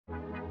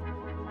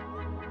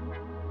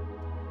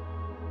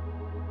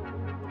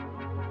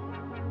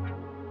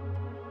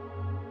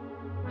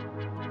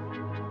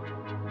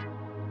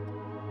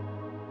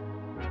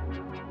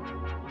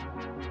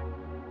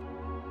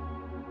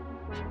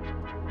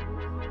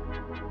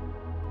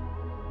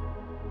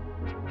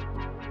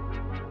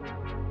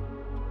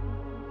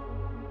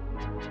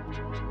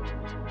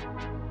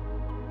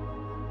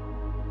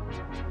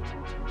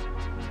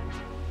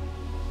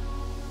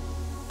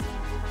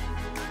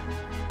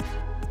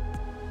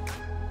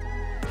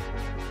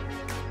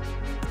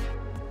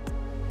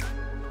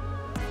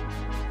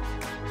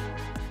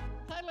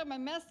My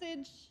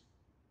message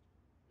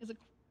is a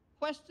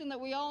question that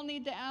we all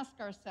need to ask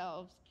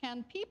ourselves.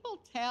 Can people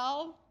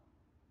tell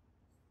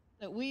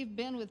that we've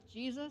been with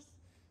Jesus?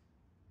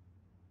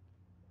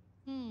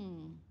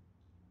 Can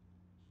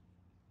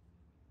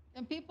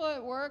people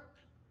at work,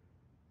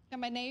 can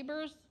my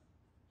neighbors,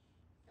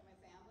 can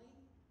my family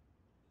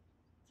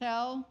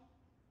tell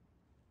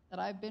that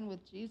I've been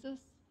with Jesus?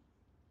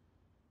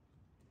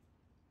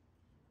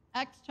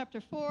 Acts chapter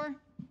 4.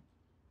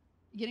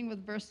 Beginning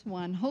with verse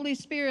 1. Holy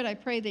Spirit, I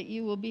pray that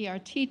you will be our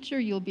teacher,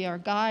 you'll be our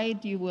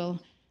guide, you will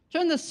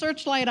turn the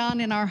searchlight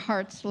on in our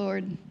hearts,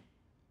 Lord.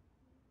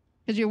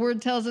 Because your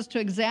word tells us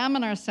to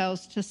examine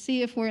ourselves, to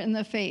see if we're in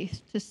the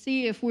faith, to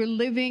see if we're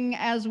living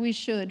as we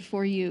should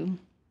for you.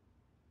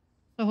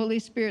 So Holy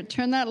Spirit,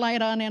 turn that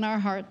light on in our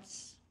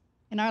hearts,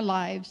 in our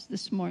lives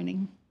this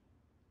morning.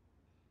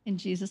 In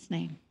Jesus'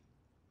 name,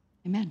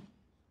 amen.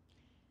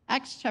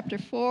 Acts chapter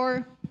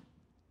 4,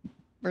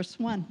 verse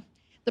 1.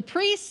 The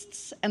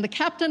priests and the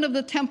captain of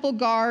the temple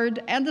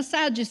guard and the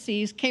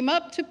Sadducees came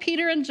up to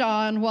Peter and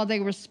John while they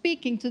were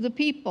speaking to the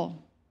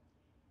people.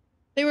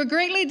 They were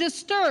greatly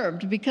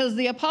disturbed because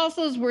the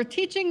apostles were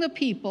teaching the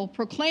people,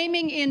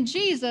 proclaiming in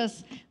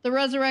Jesus the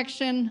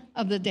resurrection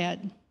of the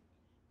dead.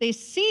 They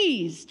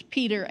seized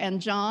Peter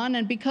and John,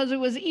 and because it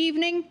was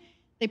evening,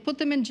 they put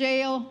them in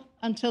jail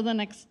until the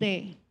next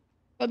day.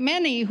 But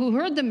many who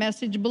heard the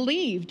message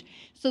believed.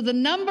 So the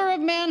number of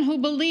men who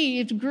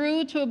believed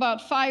grew to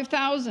about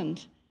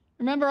 5,000.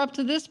 Remember, up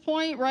to this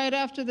point, right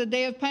after the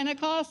day of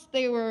Pentecost,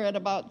 they were at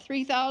about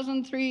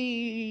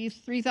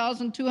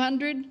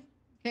 3,200.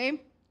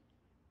 Okay?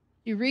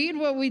 You read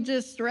what we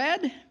just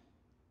read?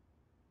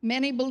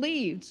 Many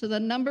believed. So the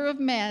number of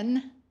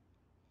men.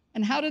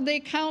 And how did they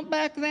count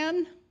back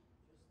then?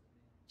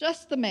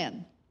 Just the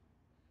men.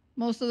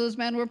 Most of those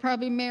men were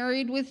probably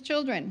married with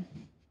children.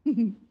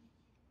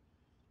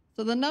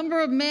 So the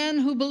number of men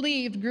who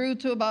believed grew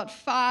to about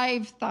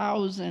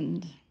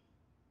 5,000.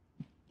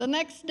 The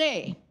next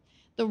day,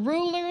 the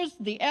rulers,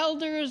 the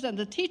elders, and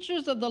the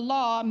teachers of the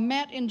law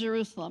met in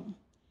Jerusalem.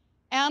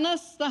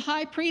 Annas, the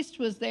high priest,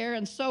 was there,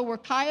 and so were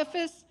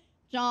Caiaphas,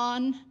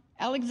 John,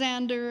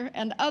 Alexander,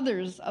 and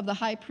others of the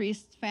high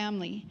priest's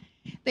family.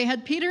 They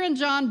had Peter and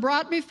John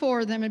brought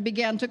before them and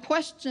began to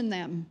question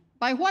them.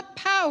 By what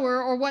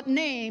power or what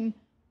name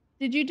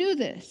did you do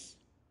this?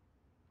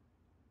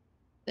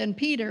 Then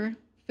Peter,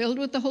 filled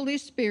with the Holy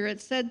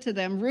Spirit, said to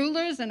them,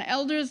 rulers and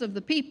elders of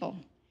the people,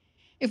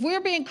 if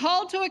we're being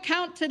called to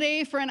account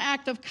today for an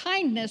act of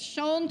kindness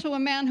shown to a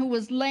man who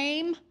was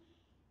lame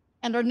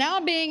and are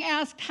now being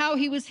asked how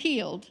he was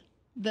healed,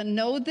 then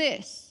know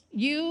this,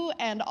 you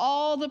and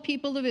all the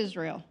people of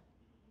Israel.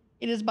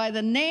 It is by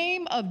the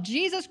name of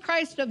Jesus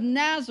Christ of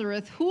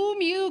Nazareth,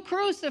 whom you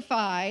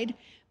crucified,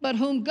 but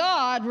whom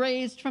God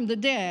raised from the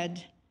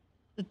dead,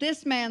 that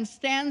this man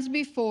stands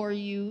before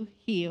you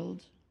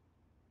healed.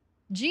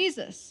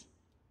 Jesus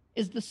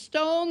is the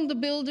stone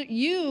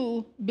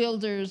you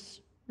builders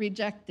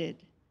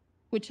rejected,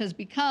 which has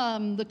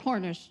become the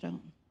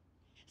cornerstone.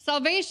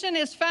 Salvation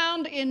is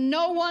found in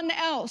no one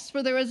else,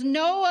 for there is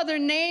no other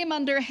name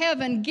under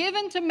heaven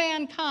given to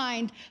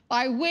mankind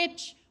by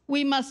which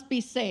we must be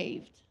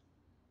saved.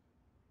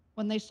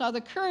 When they saw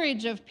the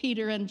courage of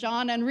Peter and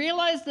John and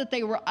realized that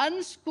they were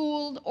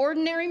unschooled,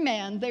 ordinary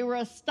men, they were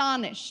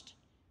astonished.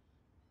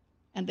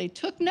 And they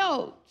took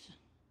note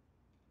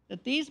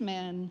that these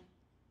men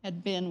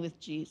had been with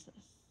Jesus.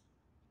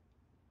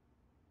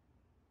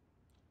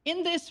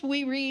 In this,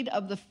 we read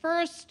of the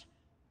first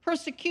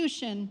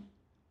persecution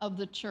of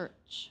the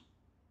church.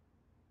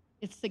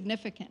 It's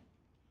significant.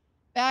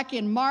 Back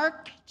in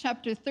Mark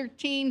chapter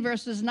 13,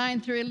 verses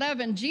 9 through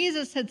 11,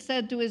 Jesus had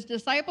said to his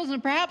disciples,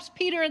 and perhaps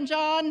Peter and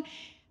John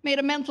made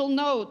a mental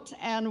note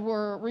and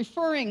were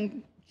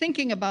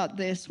thinking about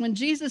this, when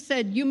Jesus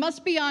said, you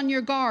must be on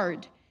your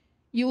guard.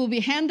 You will be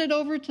handed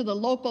over to the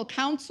local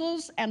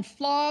councils and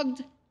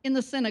flogged in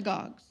the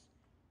synagogues.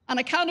 On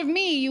account of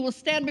me, you will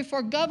stand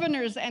before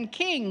governors and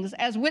kings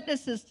as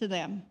witnesses to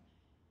them.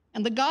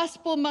 And the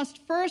gospel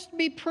must first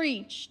be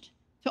preached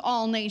to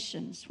all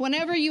nations.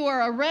 Whenever you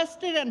are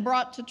arrested and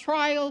brought to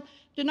trial,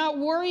 do not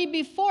worry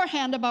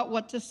beforehand about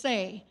what to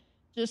say.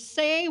 Just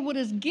say what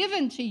is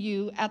given to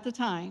you at the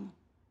time.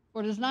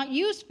 For it is not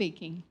you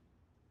speaking,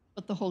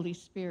 but the Holy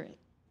Spirit.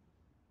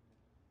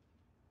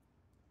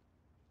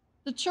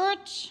 The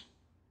church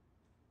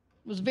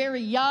was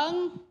very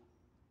young.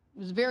 It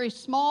was very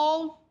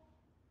small,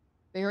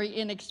 very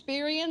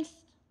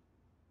inexperienced,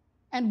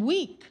 and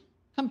weak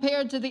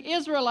compared to the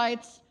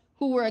Israelites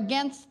who were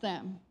against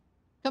them,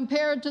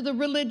 compared to the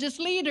religious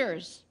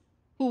leaders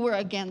who were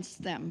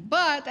against them.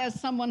 But, as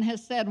someone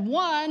has said,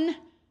 1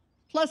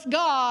 plus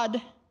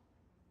God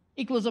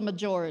equals a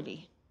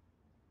majority.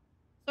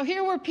 So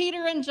here were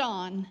Peter and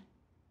John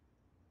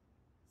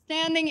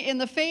standing in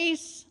the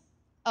face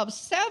of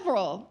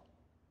several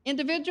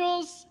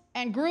Individuals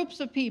and groups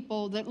of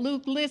people that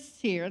Luke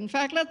lists here. In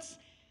fact, let's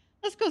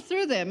go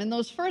through them. In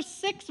those first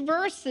 6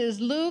 verses,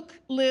 Luke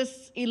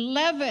lists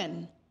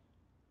 11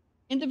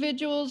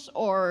 individuals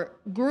or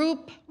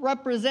group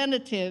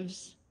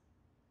representatives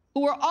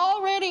who were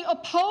already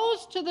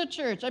opposed to the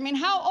church. I mean,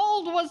 how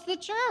old was the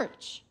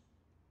church?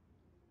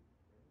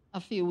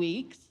 A few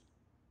weeks.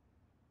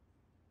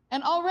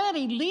 And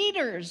already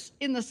leaders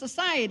in the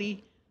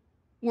society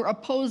were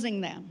opposing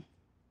them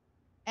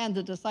and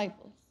the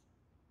disciples.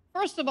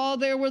 First of all,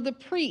 there were the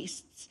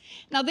priests.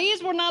 Now,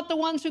 these were not the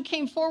ones who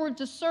came forward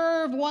to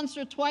serve once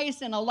or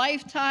twice in a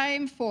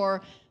lifetime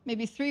for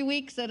maybe 3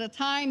 weeks at a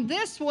time.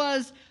 This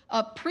was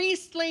a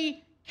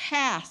priestly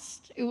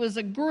caste. It was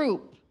a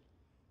group.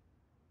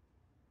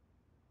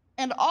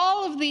 And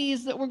all of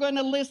these that we're going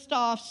to list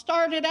off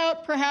started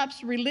out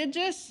perhaps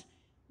religious,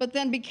 but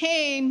then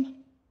became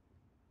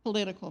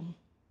political.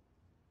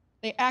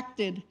 They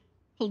acted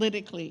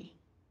politically.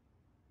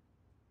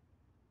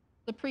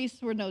 The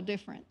priests were no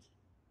different.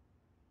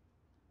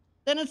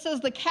 Then it says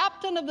the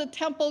captain of the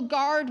temple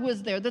guard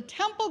was there. The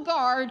temple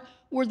guard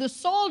were the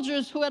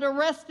soldiers who had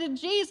arrested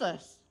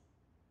Jesus.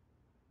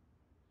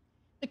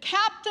 The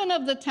captain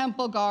of the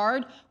temple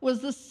guard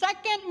was the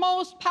second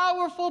most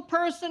powerful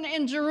person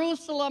in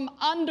Jerusalem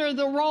under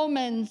the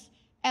Romans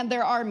and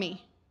their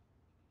army.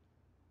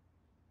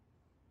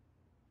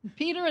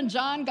 Peter and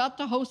John got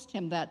to host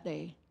him that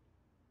day.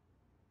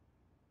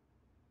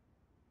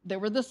 There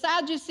were the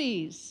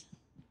Sadducees.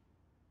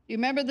 You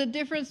remember the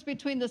difference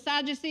between the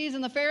Sadducees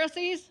and the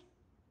Pharisees?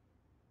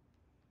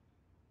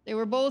 They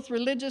were both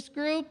religious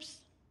groups.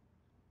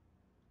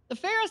 The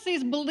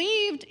Pharisees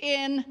believed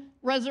in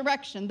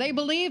resurrection. They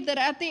believed that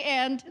at the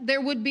end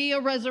there would be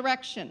a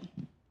resurrection.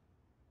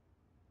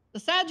 The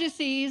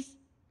Sadducees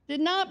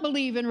did not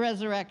believe in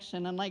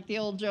resurrection, and like the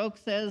old joke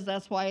says,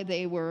 that's why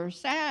they were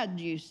sad,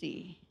 you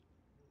see.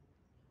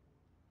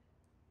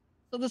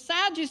 So the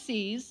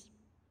Sadducees,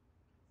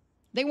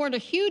 they weren't a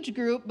huge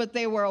group, but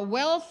they were a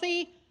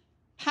wealthy,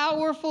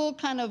 powerful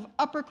kind of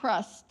upper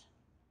crust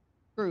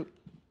group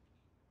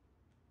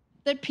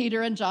that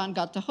Peter and John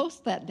got to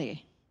host that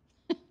day.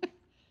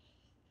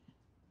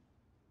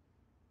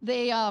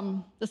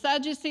 The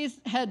Sadducees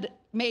had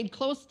made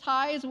close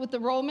ties with the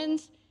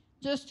Romans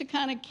just to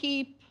kind of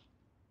keep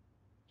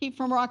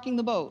from rocking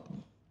the boat.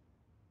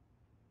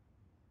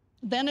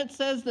 Then it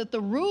says that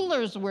the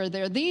rulers were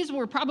there. These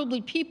were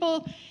probably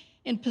people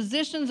in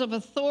positions of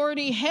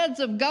authority, heads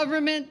of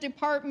government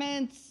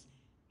departments,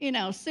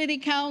 city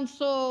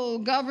council,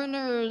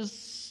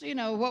 governors,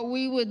 what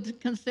we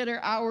would consider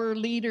our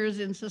leaders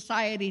in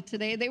society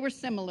today. They were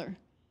similar.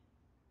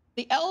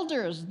 The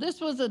elders,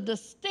 this was a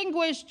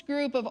distinguished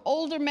group of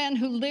older men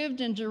who lived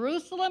in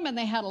Jerusalem, and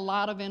they had a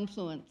lot of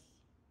influence.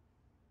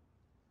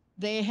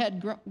 They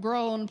had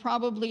grown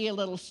probably a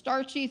little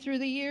starchy through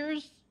the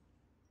years,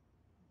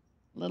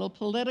 a little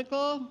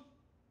political.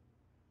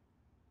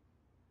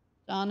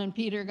 John and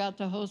Peter got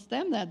to host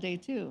them that day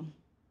too.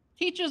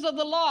 Teachers of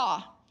the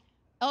law.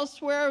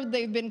 Elsewhere,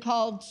 they've been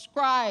called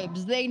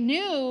scribes. They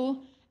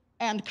knew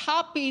and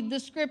copied the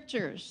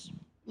scriptures,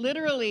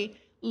 literally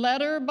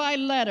letter by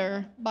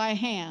letter by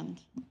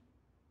hand.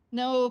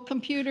 No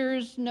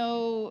computers,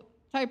 no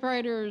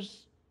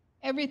typewriters.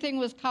 Everything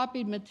was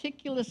copied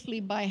meticulously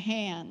by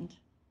hand.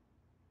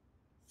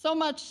 So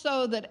much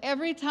so that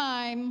every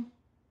time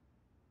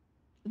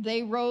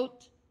they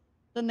wrote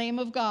the name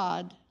of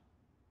God,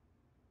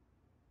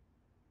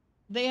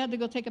 they had to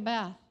go take a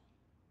bath.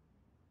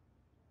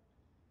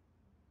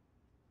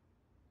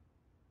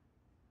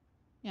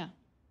 Yeah.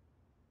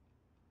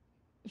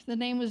 If the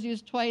name was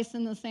used twice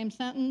in the same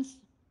sentence,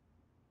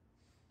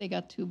 they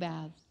got 2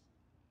 baths.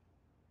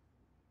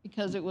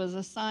 Because it was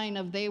a sign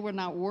of they were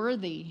not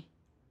worthy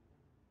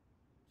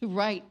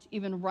to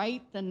even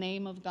write the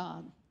name of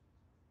God.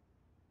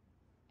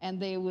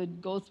 And they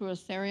would go through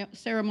a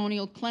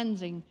ceremonial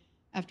cleansing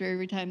after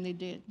every time they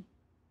did.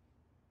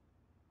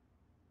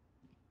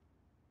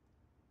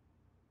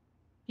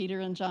 Peter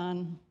and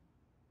John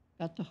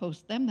got to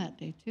host them that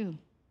day too.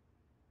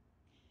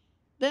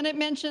 Then it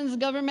mentions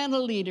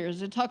governmental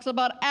leaders. It talks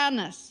about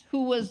Annas,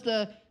 who was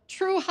the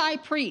true high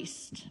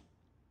priest,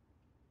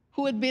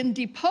 who had been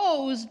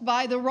deposed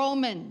by the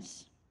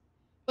Romans.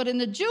 But in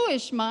the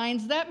Jewish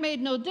minds, that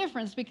made no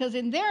difference, because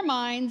in their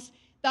minds,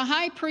 the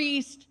high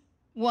priest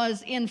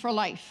was in for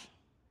life.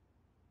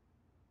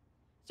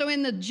 So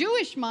in the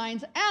Jewish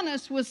minds,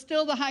 Annas was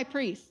still the high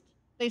priest.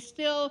 They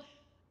still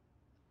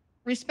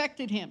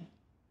respected him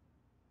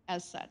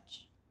as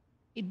such.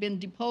 He'd been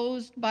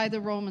deposed by the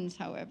Romans,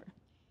 however.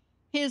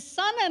 His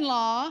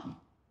son-in-law,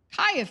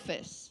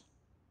 Caiaphas,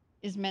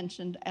 is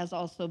mentioned as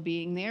also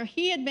being there.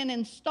 He had been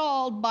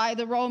installed by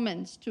the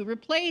Romans to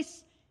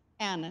replace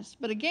Annas.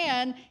 But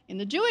again, in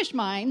the Jewish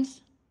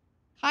minds,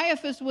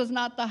 Caiaphas was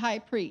not the high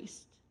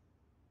priest.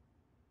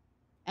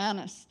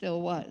 Annas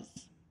still was.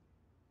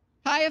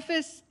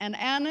 Caiaphas and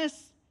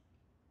Annas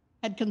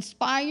had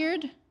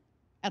conspired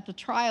at the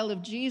trial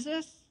of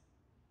Jesus.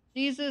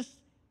 Jesus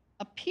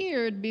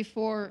appeared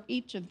before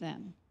each of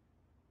them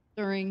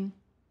during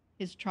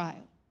his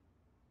trial.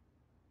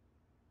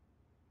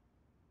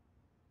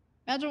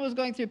 Imagine what was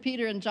going through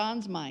Peter and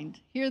John's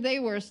mind. Here they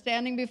were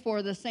standing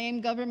before the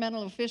same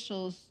governmental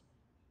officials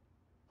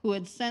who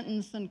had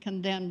sentenced and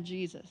condemned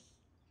Jesus.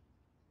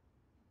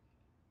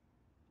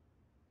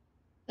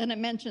 Then it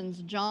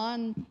mentions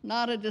John,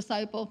 not a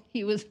disciple.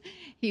 He was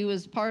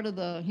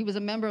a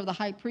member of the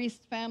high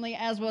priest's family,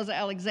 as was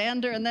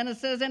Alexander. And then it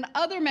says, and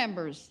other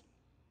members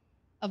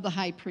of the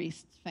high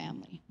priest's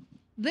family.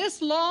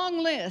 This long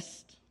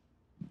list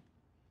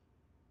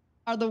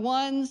are the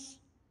ones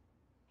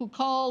who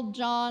called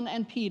John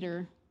and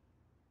Peter,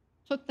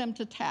 took them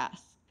to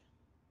task.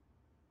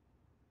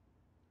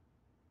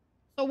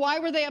 So why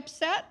were they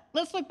upset?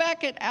 Let's look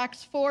back at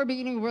Acts 4,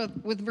 beginning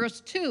with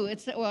verse 2.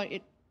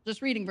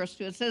 Just reading verse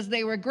 2. It says,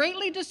 they were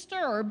greatly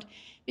disturbed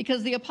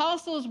because the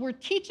apostles were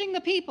teaching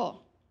the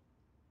people,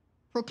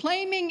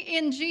 proclaiming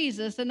in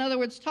Jesus, in other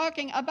words,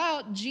 talking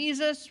about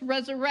Jesus'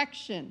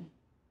 resurrection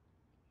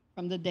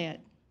from the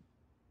dead.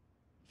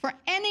 For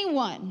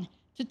anyone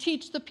to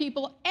teach the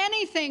people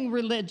anything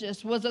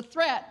religious was a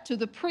threat to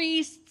the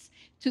priests,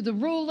 to the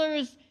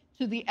rulers,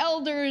 to the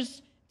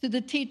elders, to the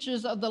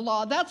teachers of the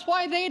law. That's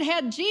why they'd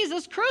had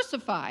Jesus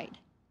crucified.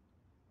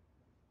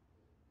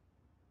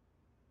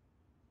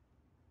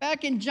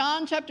 Back in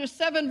John chapter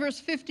 7, verse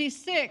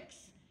 56,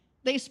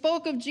 they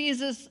spoke of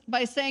Jesus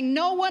by saying,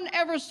 no one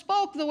ever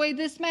spoke the way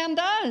this man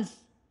does,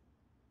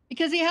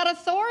 because he had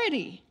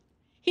authority.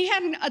 He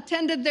hadn't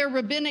attended their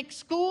rabbinic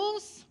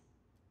schools,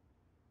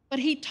 but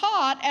he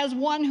taught as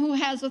one who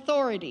has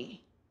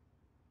authority.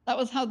 That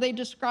was how they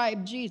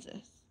described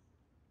Jesus.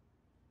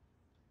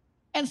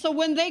 And so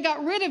when they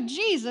got rid of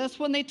Jesus,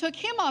 when they took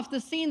him off the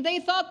scene, they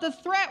thought the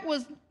threat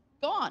was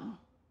gone.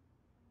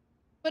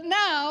 But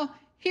now,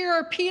 here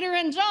are Peter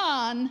and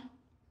John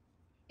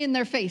in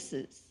their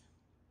faces.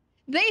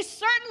 They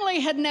certainly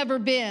had never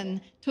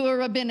been to a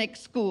rabbinic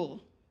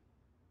school.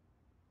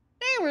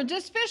 They were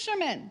just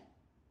fishermen.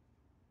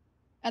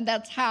 And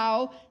that's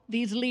how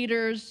these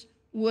leaders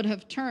would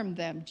have termed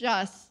them,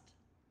 just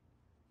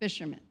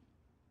fishermen.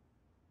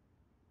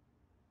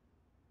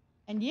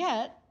 And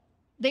yet,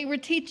 they were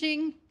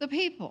teaching the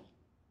people.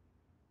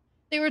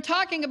 They were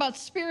talking about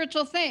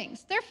spiritual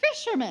things. They're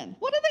fishermen.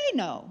 What do they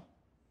know?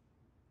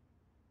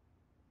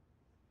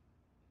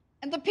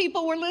 And the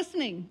people were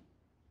listening.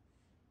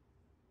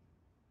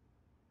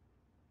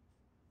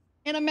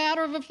 In a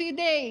matter of a few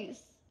days,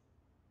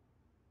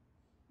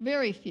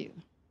 very few,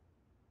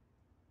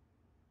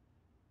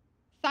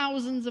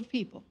 thousands of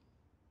people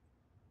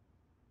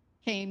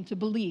came to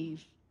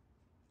believe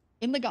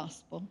in the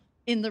gospel,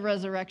 in the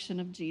resurrection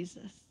of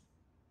Jesus.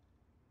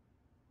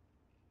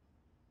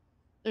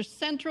 Their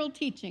central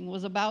teaching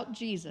was about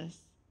Jesus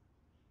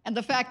and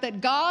the fact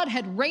that God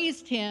had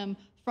raised him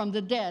from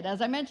the dead.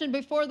 As I mentioned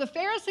before, the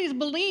Pharisees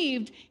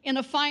believed in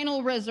a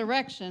final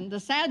resurrection. The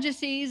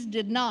Sadducees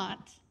did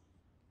not.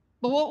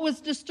 But what was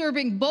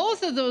disturbing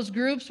both of those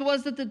groups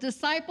was that the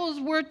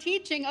disciples were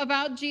teaching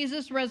about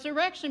Jesus'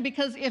 resurrection,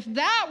 because if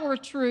that were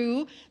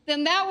true,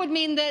 then that would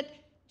mean that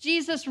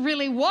Jesus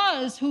really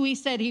was who he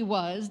said he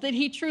was, that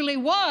he truly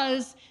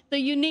was the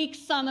unique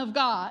Son of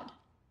God,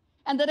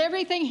 and that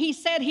everything he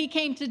said he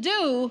came to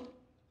do,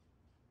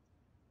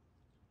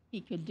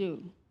 he could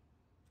do.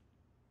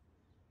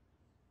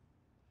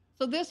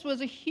 So this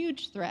was a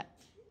huge threat.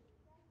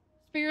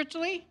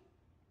 Spiritually,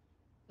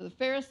 to the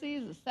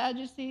Pharisees, the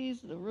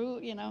Sadducees,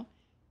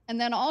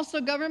 and then also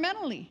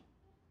governmentally,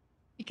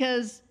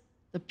 because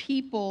the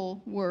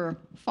people were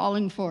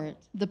falling for it.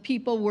 The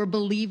people were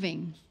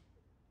believing,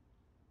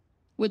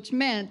 which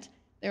meant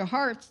their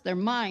hearts, their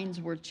minds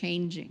were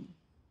changing.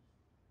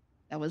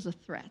 That was a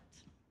threat.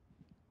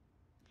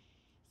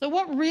 So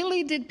what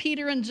really did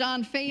Peter and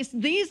John face?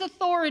 These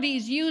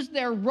authorities used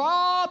their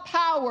raw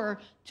power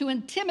to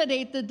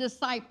intimidate the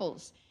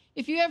disciples.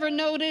 If you ever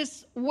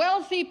notice,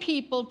 wealthy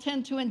people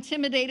tend to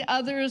intimidate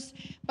others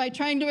by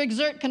trying to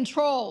exert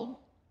control,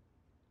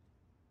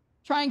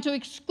 trying to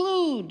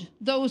exclude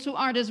those who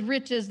aren't as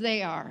rich as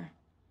they are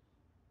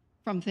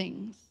from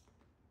things,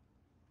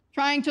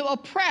 trying to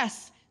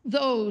oppress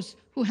those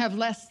who have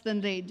less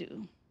than they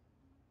do.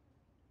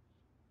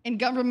 In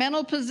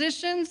governmental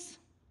positions,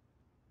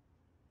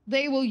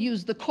 they will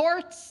use the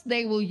courts,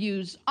 they will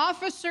use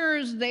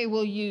officers, they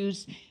will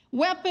use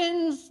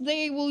weapons,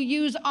 they will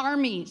use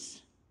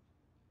armies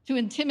to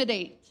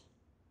intimidate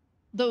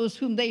those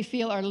whom they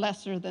feel are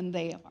lesser than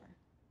they are.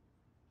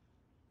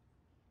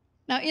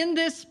 Now, in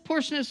this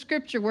portion of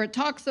Scripture where it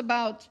talks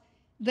about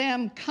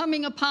them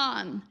coming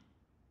upon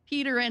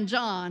Peter and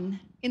John,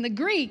 in the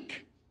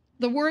Greek,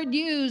 the word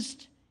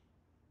used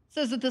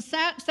says that the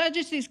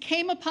Sadducees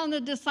came upon the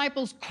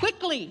disciples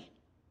quickly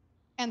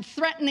and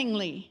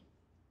threateningly.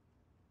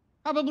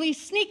 Probably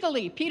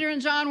sneakily. Peter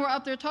and John were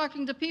out there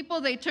talking to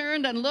people. They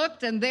turned and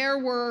looked, and there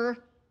were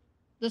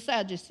the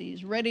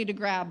Sadducees ready to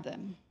grab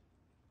them.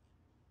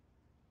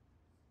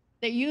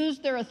 They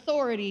used their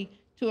authority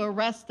to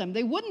arrest them.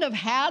 They wouldn't have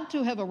had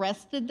to have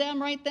arrested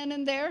them right then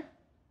and there,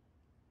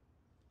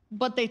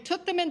 but they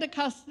took them into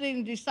custody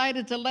and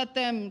decided to let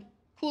them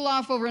cool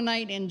off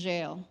overnight in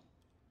jail.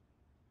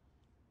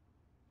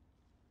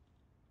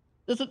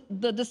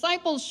 The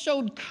disciples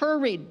showed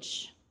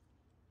courage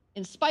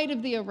in spite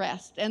of the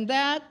arrest, and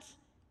that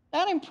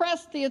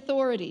impressed the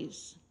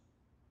authorities.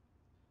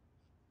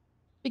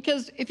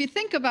 Because if you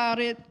think about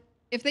it,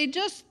 if they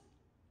just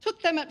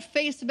took them at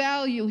face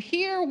value,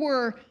 here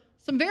were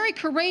some very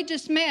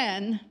courageous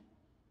men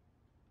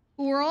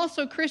who were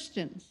also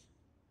Christians.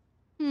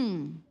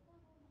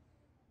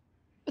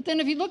 But then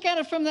if you look at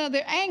it from the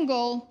other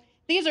angle,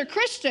 these are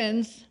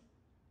Christians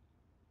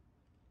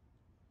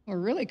who are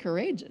really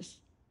courageous.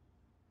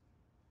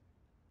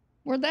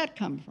 Where'd that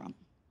come from?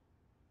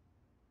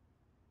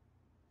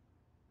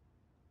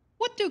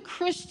 What do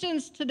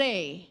Christians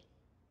today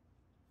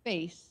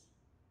face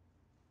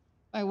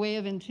by way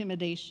of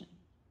intimidation?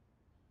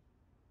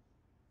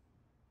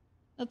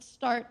 Let's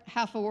start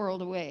half a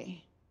world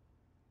away.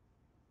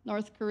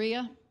 North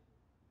Korea,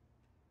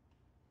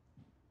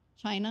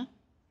 China,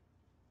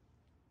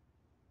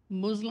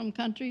 Muslim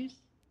countries.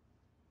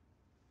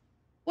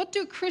 What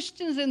do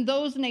Christians in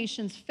those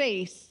nations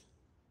face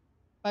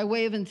by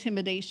way of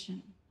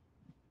intimidation?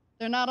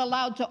 They're not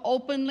allowed to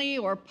openly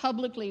or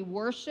publicly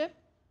worship.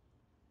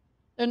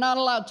 They're not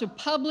allowed to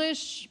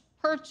publish,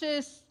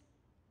 purchase,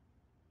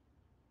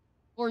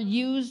 or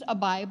use a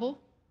Bible.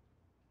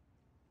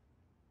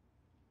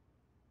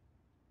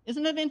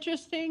 Isn't it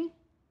interesting?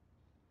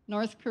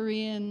 North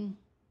Korean,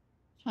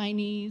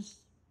 Chinese,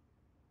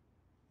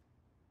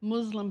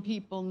 Muslim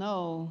people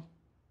know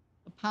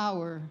the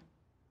power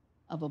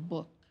of a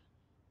book.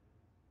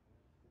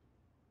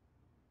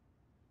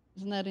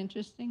 Isn't that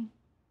interesting?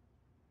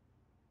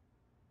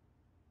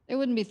 They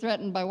wouldn't be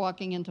threatened by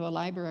walking into a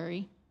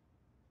library.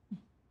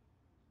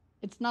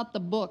 It's not the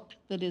book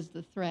that is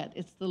the threat.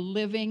 It's the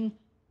living,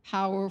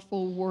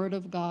 powerful Word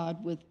of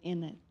God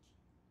within it.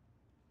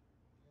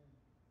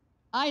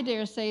 I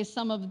dare say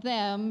some of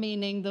them,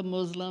 meaning the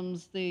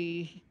Muslims,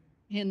 the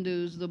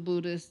Hindus, the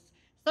Buddhists,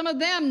 some of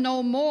them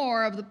know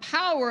more of the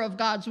power of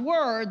God's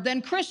Word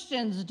than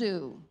Christians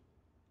do.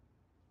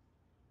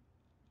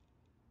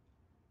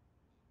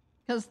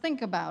 Because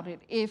think about it.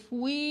 If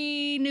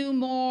we knew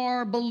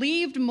more,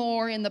 believed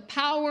more in the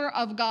power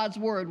of God's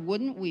Word,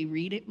 wouldn't we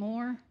read it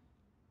more?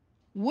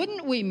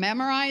 Wouldn't we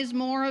memorize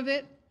more of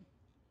it?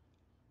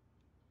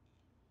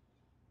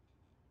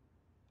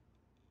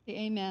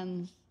 The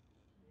amens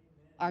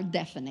are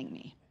deafening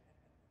me.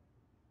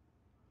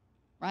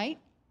 Right?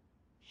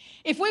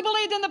 If we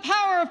believed in the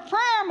power of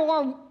prayer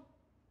more,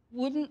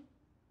 wouldn't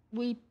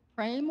we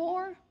pray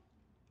more?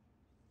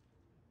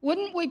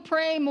 Wouldn't we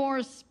pray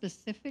more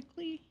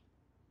specifically?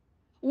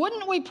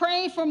 Wouldn't we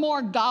pray for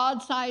more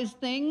God-sized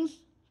things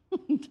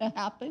to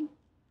happen?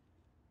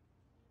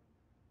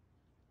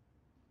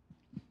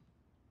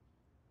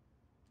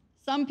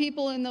 Some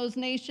people in those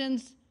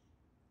nations,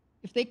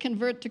 if they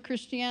convert to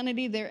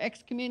Christianity, they're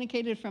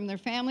excommunicated from their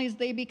families.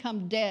 They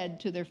become dead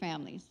to their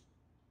families.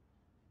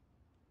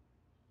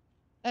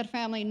 That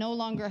family no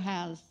longer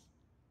has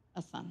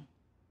a son.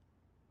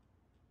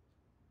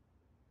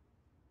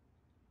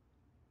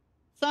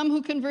 Some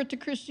who convert to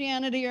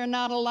Christianity are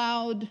not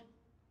allowed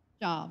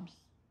jobs.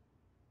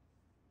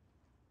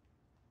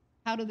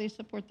 How do they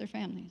support their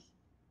families?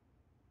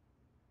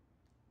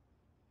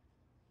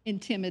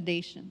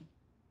 Intimidation.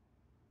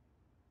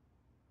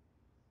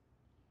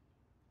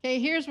 Okay,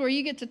 here's where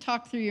you get to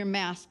talk through your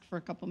mask for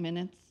a couple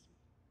minutes.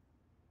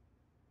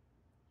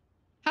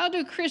 How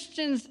do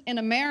Christians in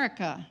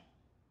America,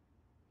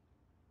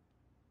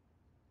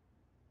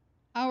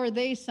 how are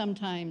they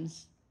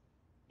sometimes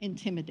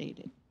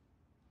intimidated?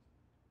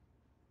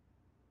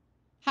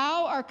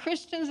 How are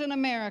Christians in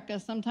America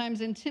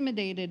sometimes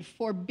intimidated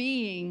for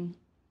being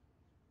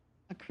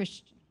a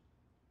Christian?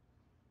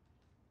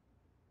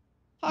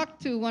 Talk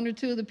to one or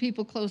two of the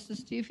people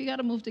closest to you. If you got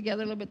to move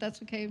together a little bit,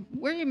 that's okay.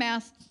 Wear your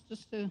masks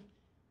just to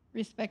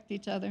respect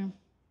each other.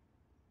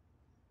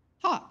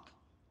 Talk.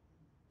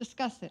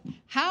 Discuss it.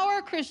 How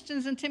are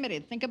Christians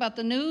intimidated? Think about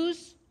the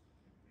news.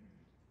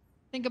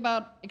 Think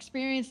about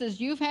experiences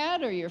you've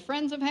had or your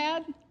friends have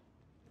had.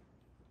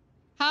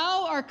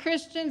 How are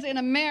Christians in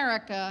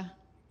America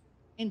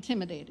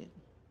intimidated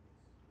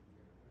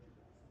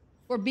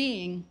for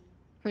being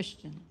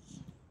Christians?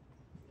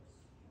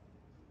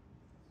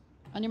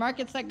 On your mark,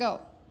 get set, go.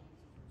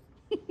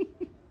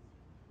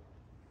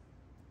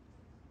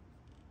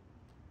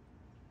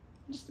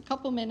 Just a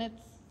couple minutes.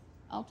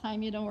 I'll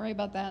time you, don't worry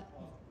about that.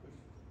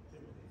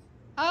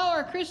 How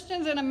are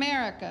Christians in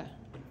America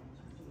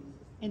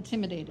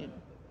intimidated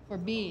for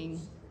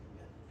being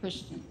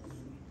Christians?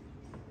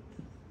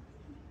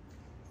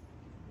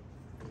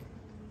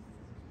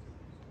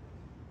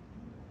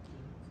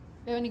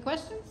 Do you have any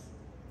questions?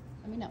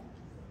 Let me know.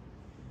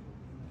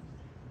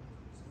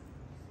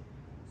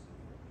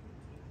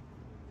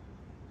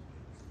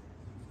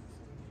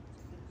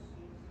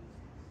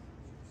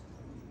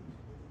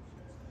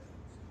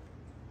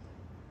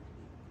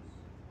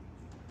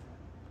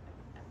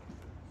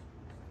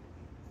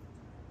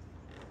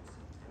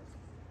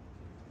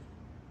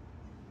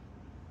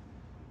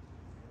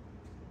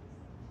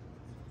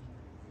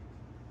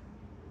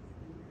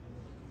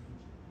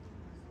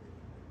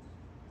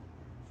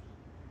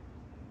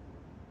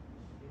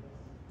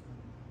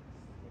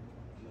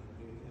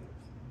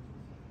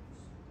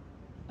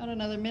 About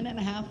another minute and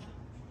a half.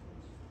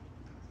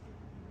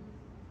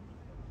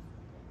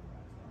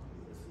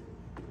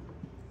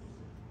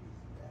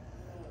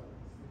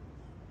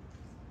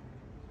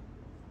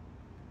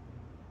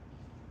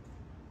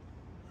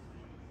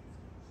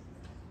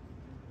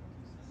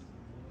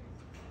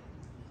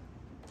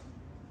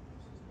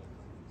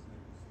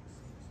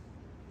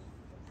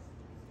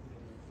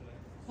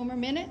 One more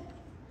minute.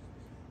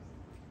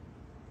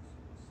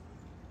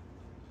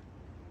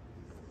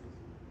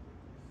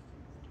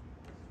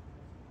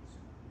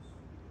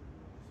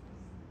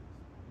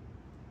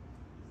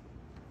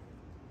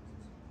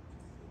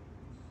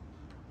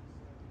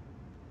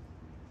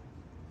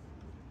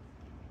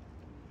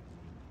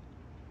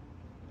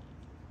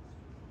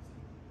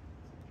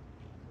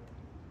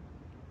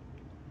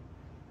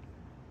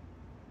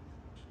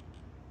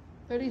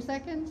 $30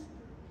 seconds.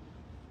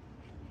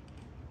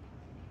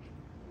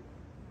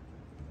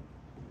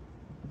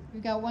 You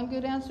got one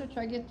good answer,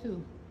 try get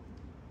two.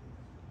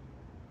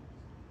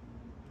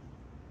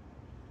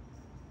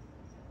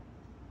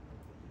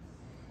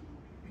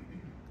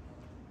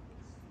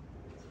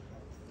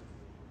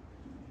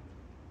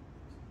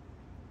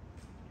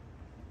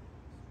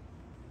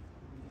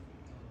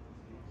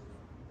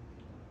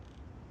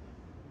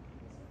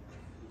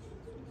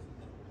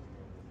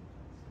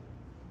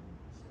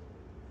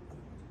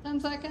 Ten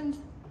seconds.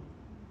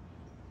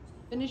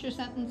 Finish your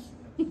sentence.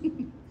 Okay,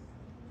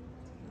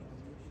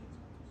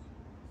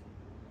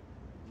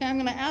 I'm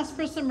going to ask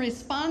for some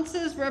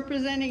responses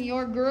representing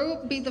your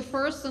group. Be the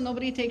first so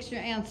nobody takes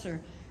your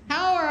answer.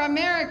 How are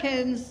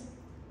Americans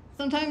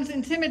sometimes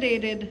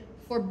intimidated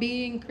for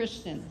being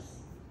Christians?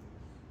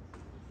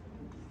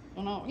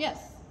 Oh no, yes.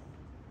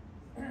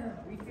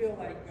 We feel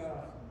like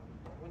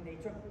when they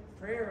took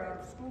prayer out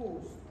of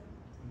schools,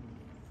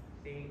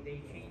 they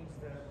changed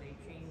the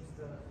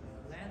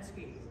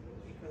landscape,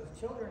 because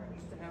children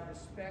used to have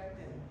respect,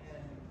 and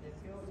it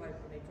feels like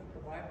when they took the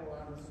Bible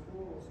out of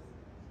schools,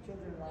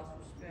 children lost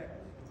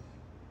respect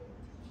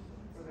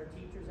for their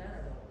teachers and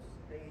adults.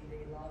 They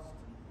lost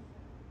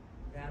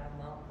that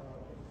amount of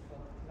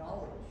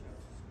knowledge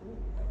of school,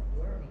 of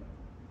learning.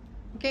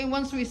 Okay,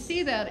 once we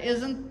see that,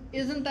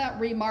 isn't that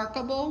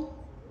remarkable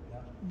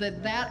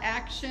that that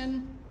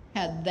action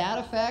had that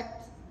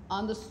effect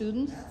on the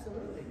students?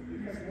 Absolutely,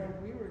 because when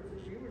we were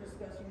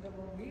discussing that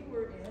when we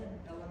were in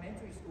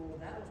elementary school,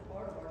 that was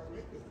part of our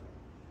curriculum.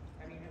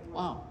 I mean, it was.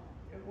 Wow.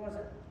 It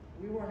wasn't.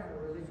 We weren't in a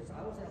religious.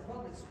 I was in a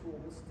public school,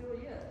 but still,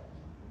 yet.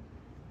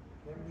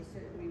 When we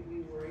said we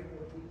were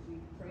able to,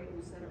 we prayed. We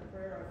said a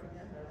prayer. I don't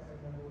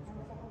remember which one.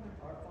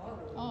 Our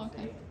Father.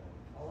 Okay. Say,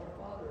 Our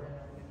Father in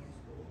elementary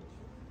school,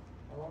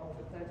 along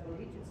with the Pledge of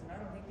Allegiance, and I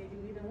don't think they do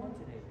either one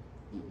today.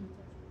 Mm-mm.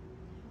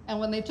 And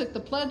when they took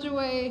the pledge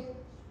away,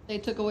 they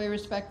took away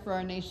respect for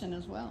our nation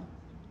as well.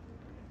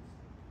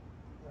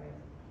 Right.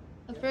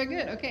 That's very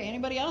good. Okay,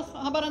 anybody else?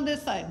 How about on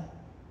this side?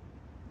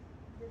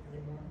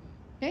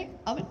 Okay,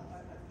 Alvin? I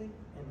think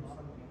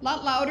A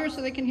lot louder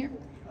so they can hear.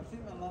 I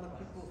think a lot of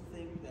people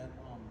think that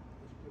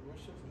if they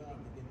worship God,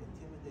 they get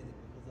intimidated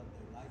because of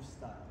their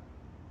lifestyle.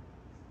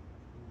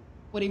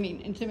 What do you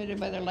mean, intimidated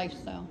by their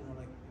lifestyle? You know,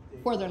 like if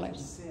they For their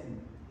lifestyle.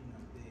 sin,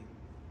 they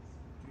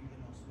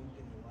drinking or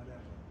smoking or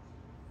whatever,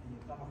 and you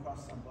come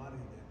across somebody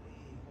that,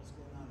 hey, what's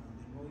going on? And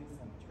they know you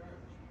from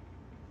church,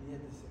 and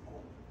yet they say, oh,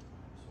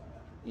 I'm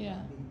sorry.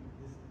 Yeah.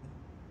 This.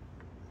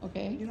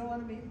 Okay. You know what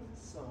I mean?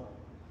 So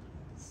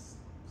it's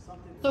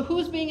something. So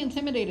who's being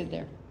intimidated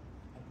there? I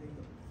think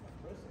the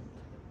person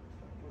that's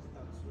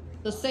really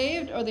The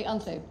saved or the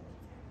unsaved?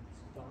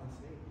 the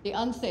unsaved. The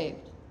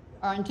unsaved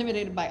are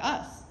intimidated by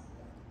us.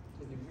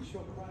 Because if we show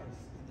Christ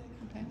and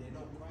Okay. they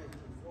know Christ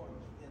before,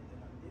 but then they're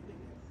not living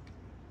it.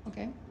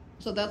 Okay.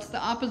 So that's the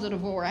opposite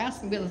of what we're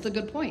asking. But that's a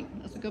good point.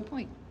 That's a good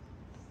point.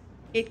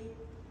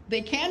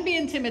 They can be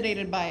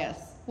intimidated by us.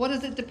 What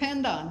does it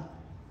depend on?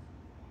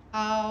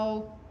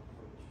 How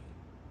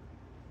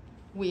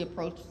we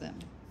approach them.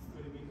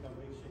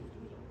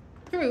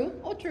 True.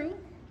 Oh, true.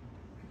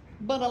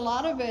 But a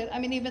lot of it, I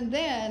mean, even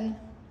then,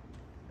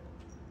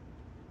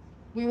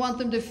 we want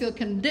them to feel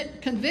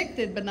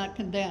convicted but not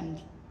condemned.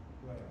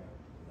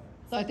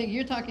 So I think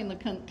you're talking the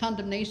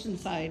condemnation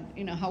side,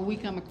 how we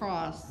come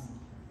across.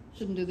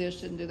 Shouldn't do this,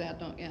 shouldn't do that,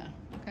 don't, yeah.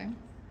 Okay.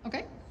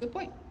 Okay, good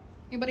point.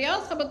 Anybody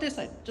else? How about this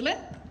side?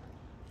 Gillette?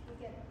 We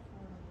get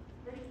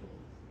ridiculed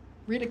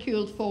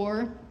Ridiculed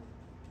for,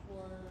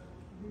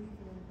 believing in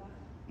God.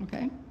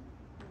 okay.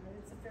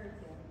 It's a fairy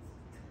tale.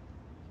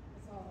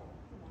 It's all,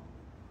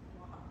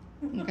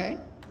 wow. Okay. We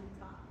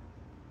talk,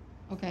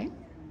 Okay. and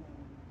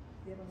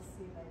they don't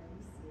see it like we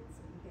see it,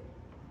 so we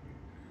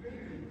get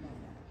ridiculed about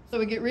that. So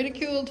we get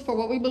ridiculed for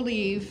what we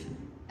believe,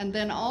 and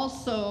then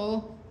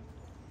also,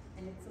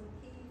 And it's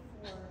okay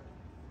for,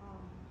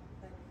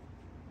 like,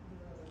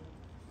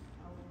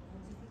 our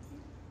LGBT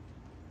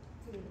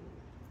to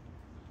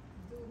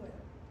do what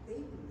they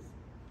do.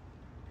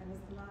 And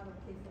it's not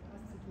okay for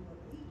us to do what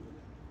we do,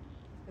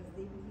 because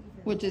they believe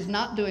in. which is that.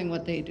 not doing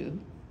what they do,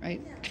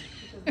 right? Yeah,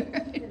 because they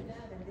believe in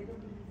that and they don't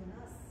believe in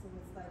us, so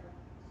it's like,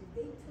 if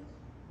they took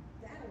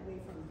that away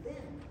from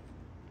them,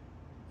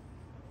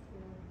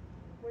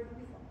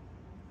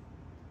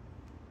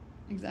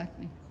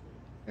 Exactly.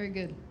 Very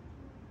good.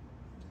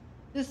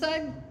 This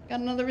side,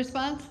 got another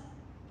response?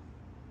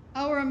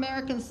 How are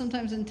Americans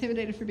sometimes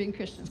intimidated for being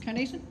Christians?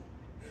 Carnation?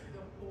 The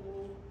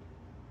whole,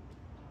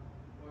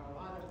 where a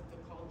lot of the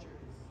culture is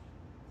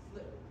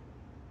flipped.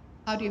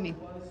 How do you mean?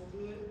 What was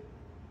good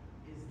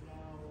is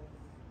now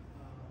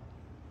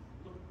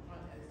looked upon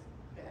as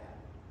bad,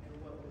 and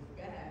what was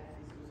bad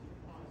is looked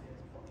upon as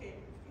okay.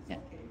 It's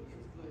Yeah. okay.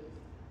 It's good.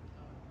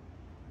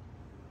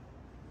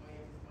 My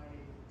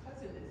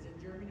cousin is in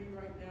Germany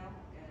right now,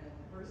 and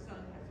her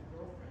son has a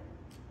girlfriend,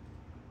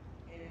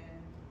 and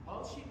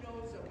all she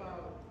knows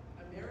about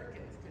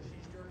Americans, because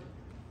she's German,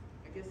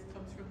 I guess it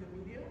comes from the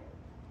media.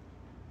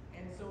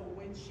 And so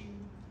when she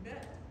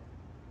met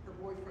her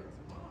boyfriend's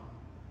mom,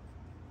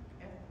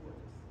 F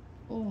words.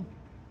 Oh.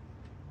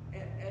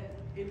 And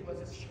it was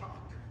a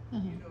shock,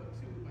 Uh-huh. you know,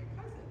 to my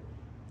cousin.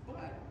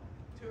 But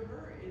to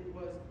her, it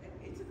was,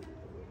 isn't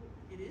that the way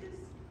it is?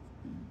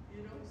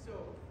 You know, so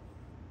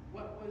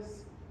what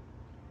was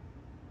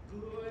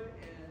good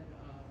and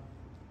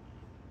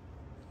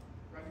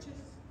righteous is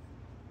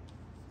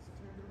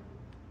turned around.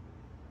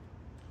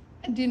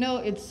 And do you know,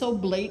 it's so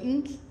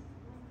blatant,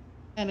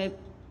 and it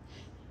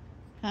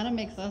kind of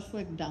makes us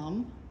look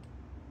dumb.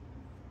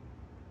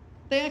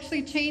 They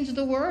actually changed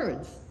the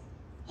words.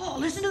 Oh,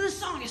 listen to this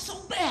song, it's so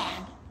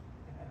bad.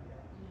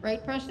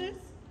 Right, Precious?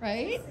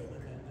 Right?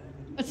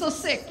 It's so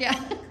sick, yeah.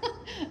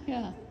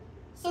 Yeah.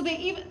 So they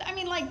even, I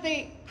mean, like,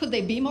 could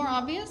they be more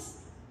obvious?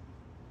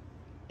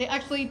 They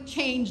actually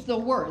changed the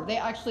word. They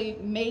actually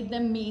made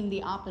them mean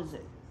the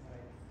opposite.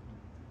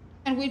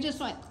 And we just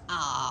went,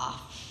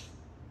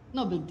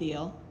 no big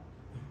deal.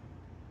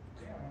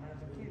 Yeah, when I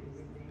was a kid,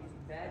 they used to,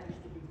 bad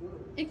used to be good.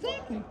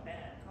 Exactly. That's a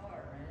bad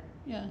car, man.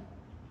 Yeah. Yeah.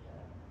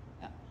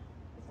 Yeah.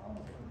 It's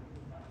almost like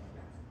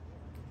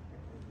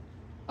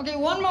Okay,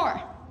 one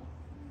more.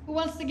 Who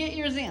wants to get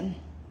yours in? The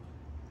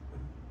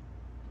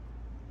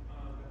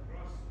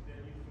cross that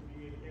used to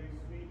be a Camp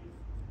Sweet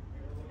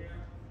over there,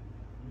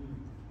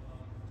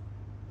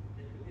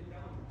 they took it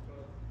down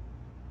because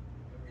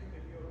I guess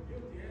if you're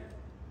guilty,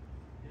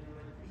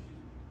 like you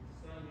should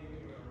sign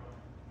anywhere around.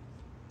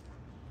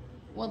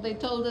 Well, they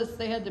told us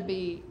they had to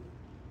be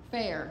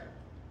fair.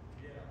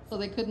 So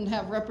they couldn't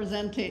have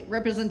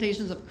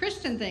representations of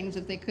Christian things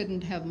if they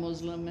couldn't have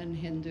Muslim and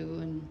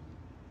Hindu and,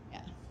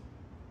 yeah.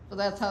 So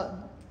that's how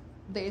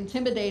they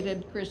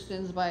intimidated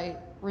Christians by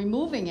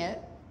removing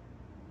it,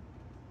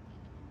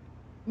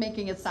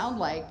 making it sound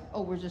like,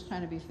 oh, we're just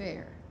trying to be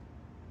fair.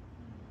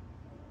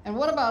 And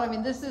what about, I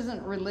mean, this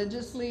isn't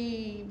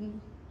religiously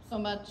so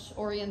much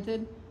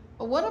oriented,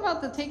 but what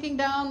about the taking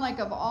down, like,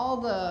 of all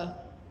the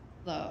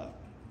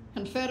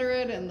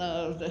Confederate and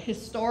the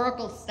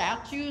historical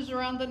statues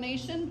around the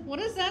nation? What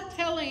is that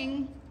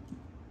telling?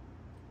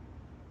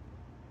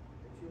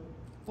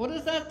 What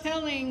is that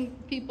telling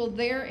people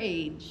their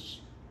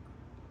age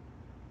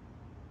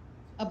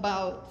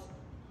about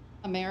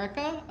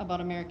America,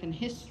 about American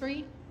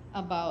history,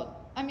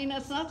 about, I mean,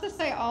 it's not to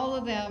say all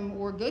of them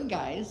were good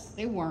guys.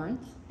 They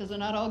weren't, because they're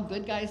not all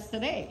good guys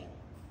today.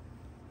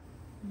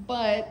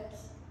 But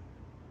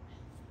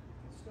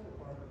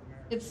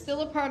it's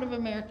still a part of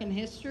American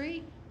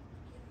history.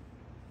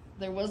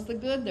 There was the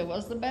good, there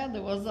was the bad,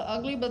 there was the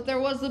ugly, but there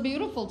was the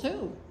beautiful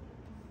too.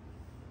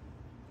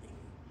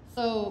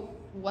 So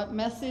what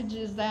message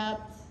is that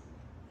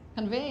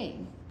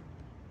conveying?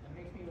 It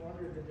makes me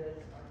wonder, are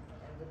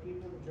the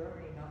people of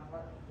Germany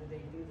did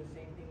they do the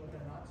same thing with the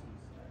Nazis?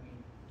 I mean,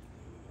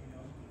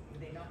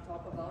 did they not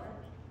talk about it?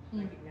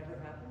 Like it never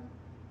happened?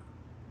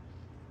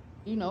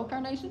 You know,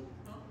 Carnation?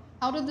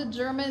 How did the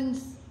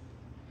Germans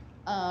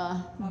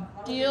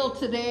deal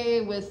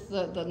today with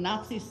the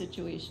Nazi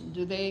situation?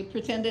 Do they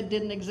pretend it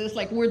didn't exist,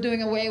 like we're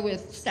doing away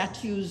with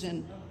statues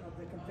and... Of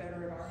the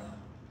Confederate Army?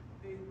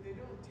 They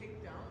don't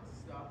take down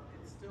stuff,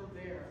 it's still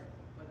there,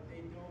 but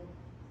they don't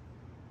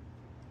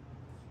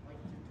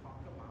like to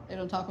talk about it. They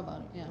don't talk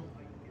about it, yeah.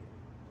 Like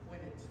when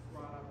it's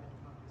brought up in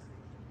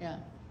conversation. Yeah.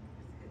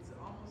 It's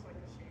almost like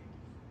a shame.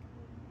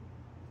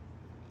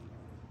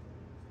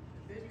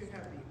 And then you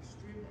have the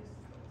extremists,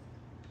 though,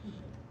 who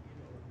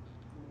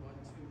want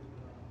to,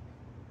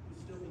 who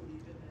still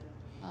believe in it.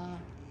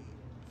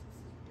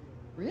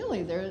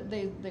 Really?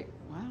 They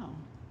wow.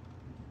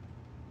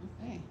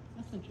 Okay,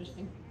 that's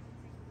interesting.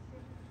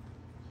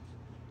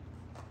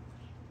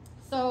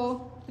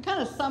 So to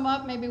kind of sum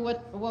up maybe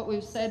what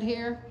we've said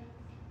here,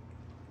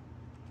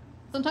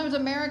 sometimes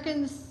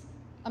American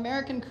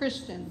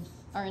Christians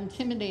are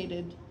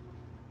intimidated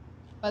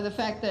by the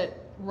fact that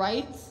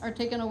rights are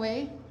taken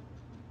away,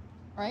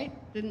 right?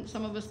 Didn't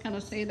some of us kind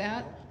of say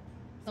that?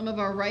 Some of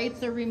our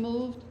rights are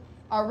removed.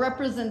 Our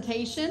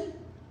representation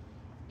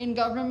in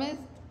government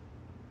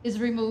is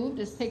removed,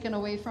 is taken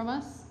away from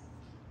us.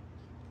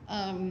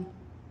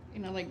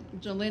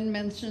 Like Jolene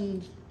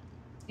mentioned,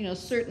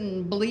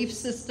 certain belief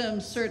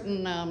systems,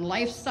 certain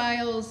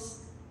lifestyles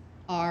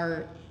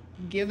are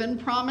given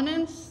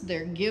prominence,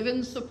 they're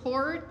given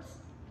support,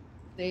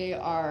 they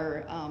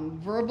are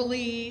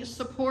verbally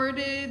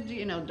supported,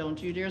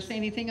 don't you dare say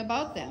anything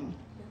about them.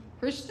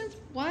 Christians,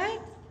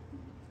 what?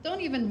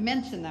 Don't even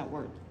mention that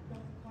word.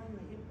 Call you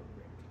a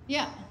hypocrite.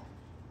 Yeah,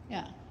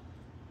 yeah.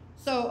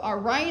 So our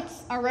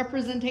rights, our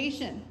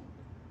representation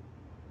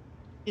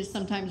is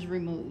sometimes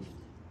removed.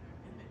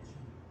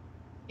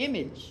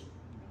 Image,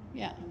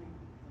 yeah.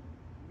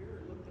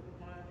 We're looked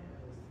upon as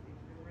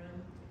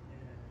ignorant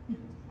and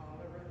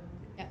intolerant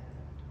Yeah.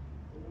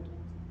 and old,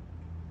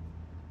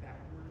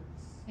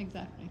 backwards.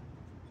 Exactly.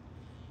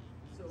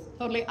 So,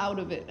 Totally out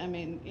of it. I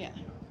mean, yeah,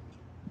 and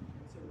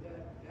so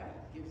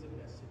that gives a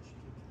message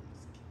to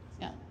these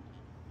kids. yeah.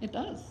 It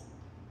does.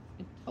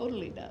 It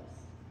totally does.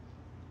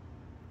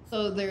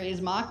 So there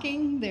is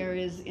mocking, there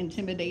is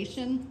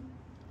intimidation,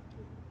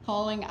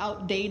 calling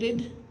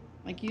outdated,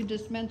 like you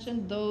just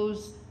mentioned,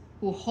 those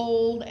who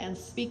hold and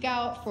speak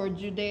out for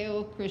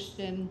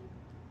Judeo-Christian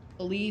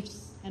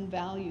beliefs and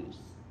values.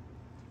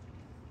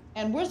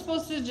 And we're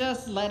supposed to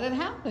just let it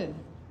happen.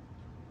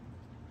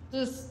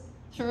 Just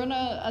turn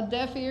a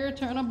deaf ear,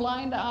 turn a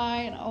blind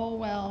eye, and oh,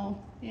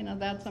 well,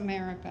 that's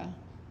America.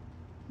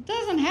 It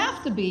doesn't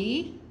have to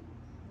be.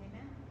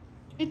 Amen.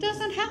 It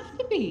doesn't have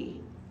to be.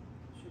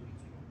 Should be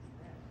changed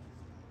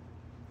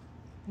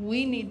that.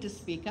 We need to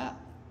speak up.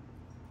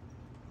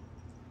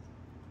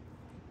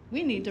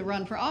 We need to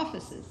run for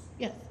offices.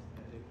 Yes.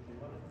 They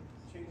want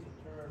to change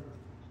the term,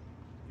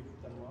 if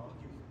the mom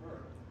gives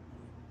birth,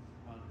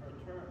 on her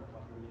term,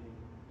 what her name,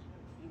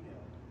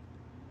 female,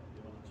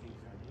 they want to change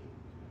her name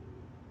to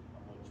a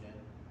more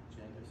gender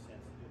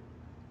sensitive.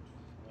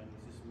 When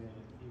it's just male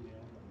and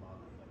female, the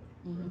mom is like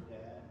birth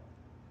dad,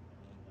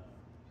 and then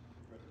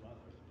birth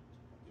mother.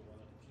 They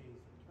want to change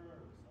the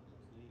terms of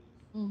those names.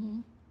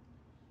 Mm-hmm.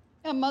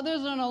 Yeah,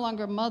 mothers are no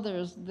longer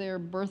mothers, they're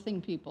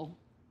birthing people.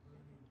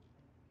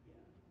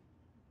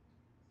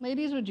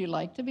 Ladies, would you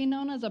like to be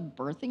known as a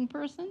birthing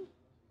person?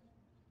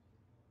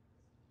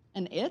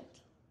 An it?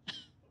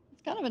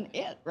 It's kind of an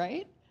it,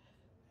 right?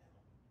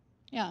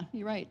 Yeah,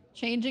 you're right.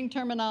 Changing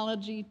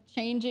terminology,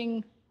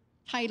 changing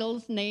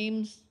titles,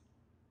 names,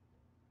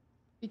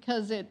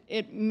 because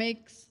it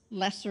makes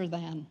lesser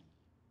than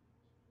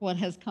what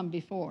has come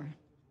before.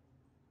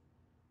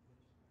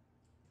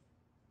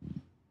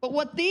 But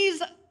what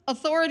these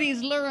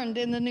authorities learned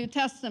in the New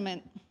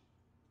Testament,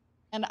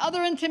 and other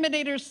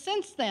intimidators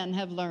since then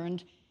have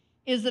learned,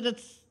 is that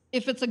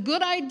if it's a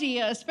good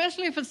idea,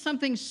 especially if it's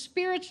something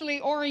spiritually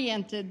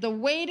oriented, the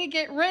way to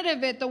get rid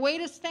of it, the way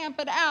to stamp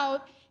it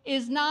out,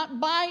 is not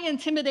by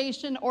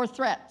intimidation or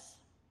threats.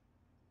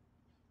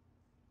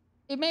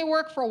 It may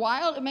work for a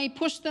while, it may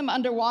push them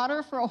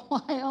underwater for a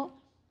while,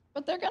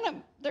 but they're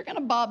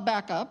gonna bob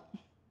back up.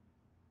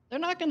 They're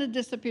not gonna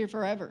disappear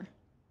forever.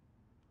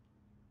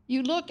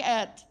 You look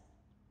at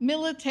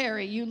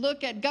military, you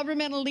look at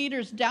governmental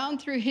leaders down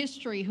through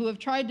history who have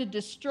tried to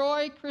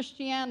destroy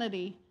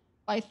Christianity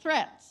by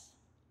threats.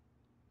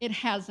 It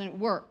hasn't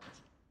worked.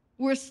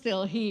 We're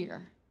still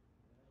here.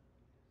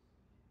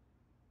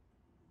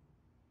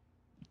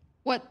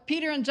 What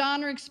Peter and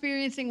John are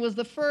experiencing was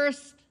the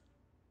first,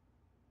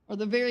 or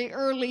the very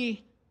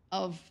early,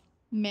 of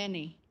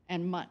many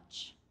and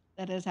much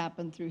that has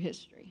happened through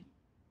history.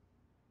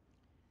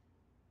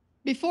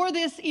 Before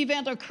this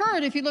event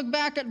occurred, if you look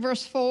back at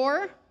verse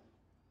 4,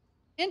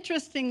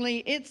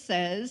 interestingly, it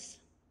says,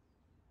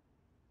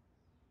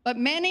 but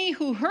many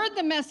who heard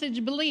the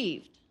message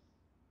believed.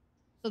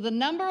 So the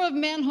number of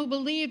men who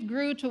believed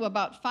grew to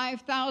about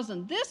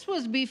 5,000. This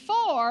was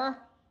before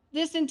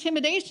this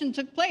intimidation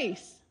took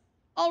place.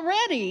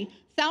 Already,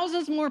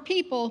 thousands more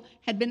people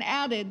had been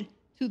added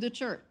to the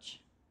church.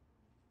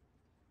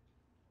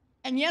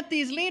 And yet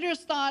these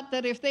leaders thought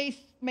that if they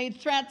made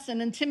threats and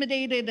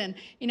intimidated and,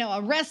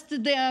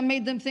 arrested them,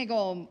 made them think,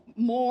 oh,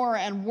 more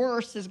and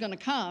worse is going to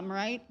come,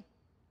 right?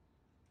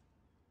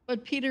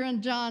 But Peter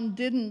and John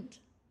didn't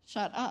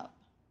shut up.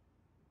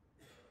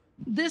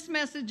 This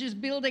message is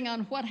building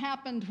on what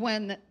happened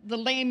when the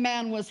lame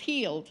man was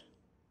healed.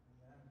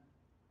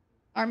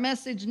 Our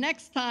message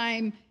next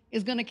time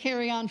is going to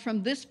carry on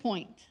from this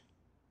point,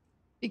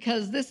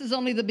 because this is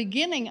only the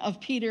beginning of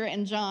Peter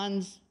and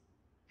John's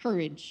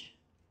courage.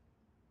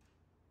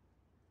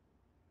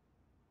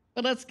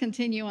 But let's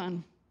continue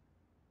on.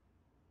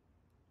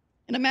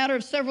 In a matter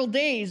of several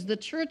days, the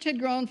church had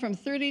grown from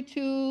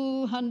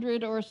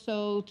 3,200 or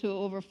so to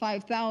over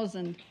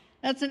 5,000.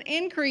 That's an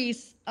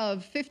increase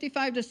of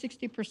 55 to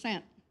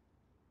 60%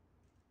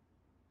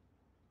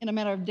 in a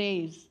matter of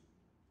days.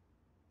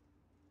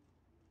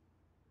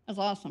 That's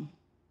awesome.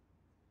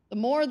 The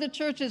more the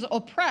church is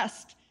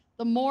oppressed,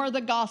 the more the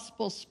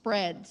gospel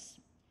spreads.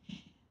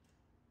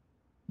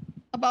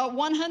 About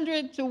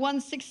 100 to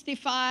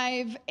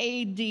 165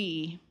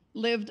 AD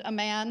lived a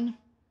man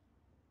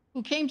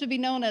who came to be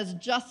known as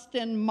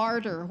Justin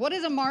Martyr. What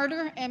is a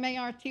martyr?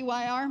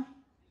 M-A-R-T-Y-R?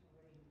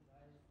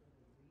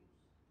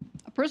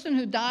 A person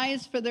who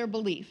dies for their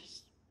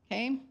beliefs,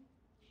 okay?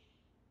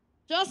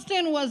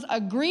 Justin was a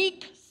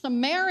Greek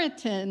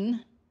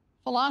Samaritan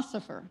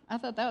philosopher. I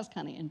thought that was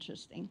kind of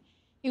interesting.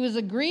 He was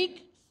a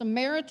Greek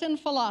Samaritan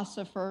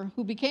philosopher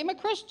who became a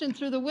Christian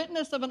through the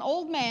witness of an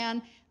old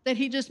man that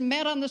he just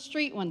met on the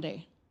street one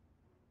day.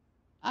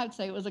 I would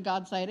say it was a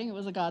God sighting. It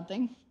was a God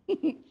thing.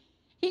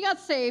 He got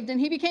saved, and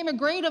he became a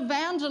great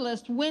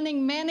evangelist,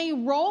 winning many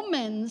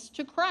Romans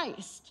to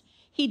Christ.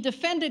 He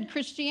defended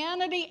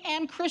Christianity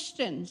and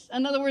Christians.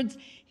 In other words,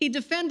 he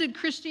defended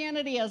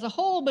Christianity as a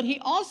whole, but he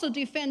also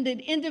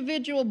defended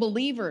individual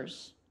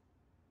believers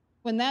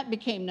when that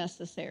became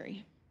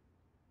necessary.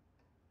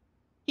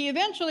 He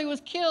eventually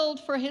was killed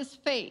for his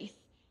faith.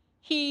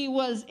 He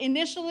was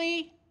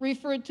initially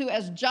referred to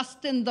as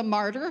Justin the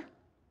Martyr,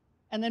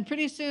 and then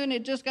pretty soon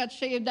it just got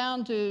shaved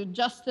down to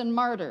Justin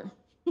Martyr.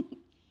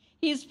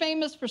 He's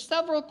famous for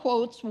several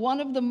quotes. One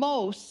of the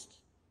most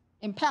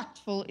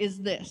impactful is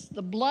this: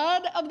 "The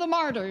blood of the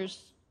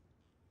martyrs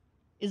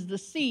is the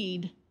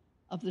seed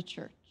of the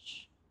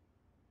church."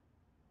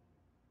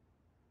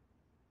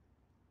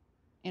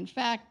 In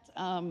fact,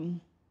 not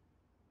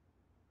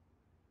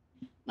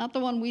the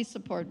one we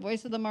support,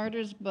 Voice of the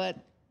Martyrs, but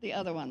the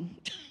other one.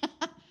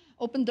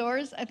 Open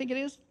Doors, I think it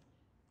is.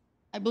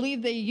 I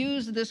believe they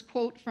use this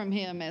quote from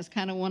him as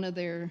kind of one of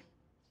their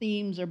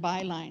themes or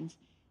bylines.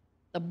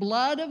 The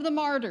blood of the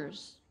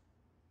martyrs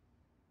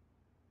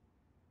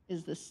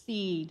is the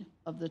seed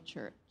of the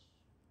church.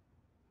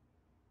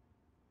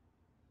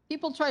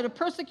 People try to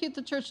persecute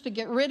the church to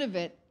get rid of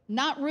it,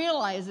 not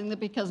realizing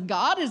that because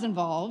God is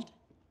involved,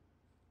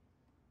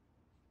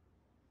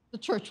 the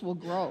church will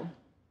grow.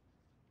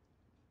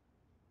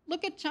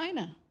 Look at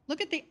China.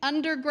 Look at the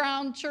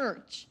underground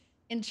church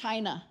in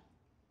China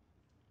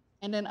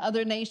and in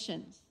other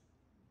nations.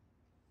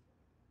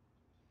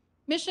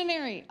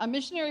 A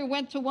missionary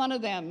went to one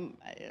of them.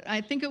 I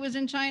think it was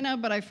in China,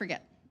 but I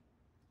forget.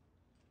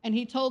 And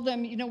he told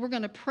them, we're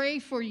going to pray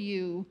for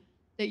you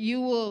that you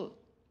will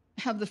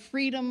have the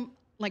freedom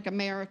like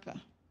America.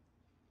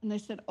 And they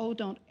said, oh,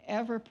 don't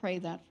ever pray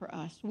that for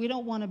us. We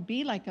don't want to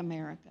be like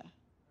America.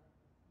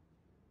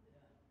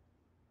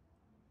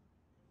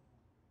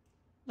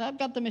 That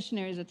got the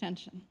missionary's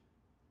attention.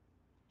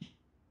 A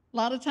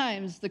lot of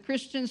times, the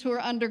Christians who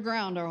are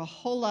underground are a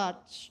whole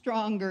lot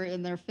stronger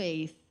in their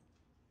faith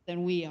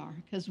than we are,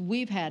 because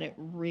we've had it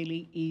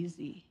really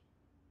easy.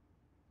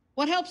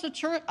 What helps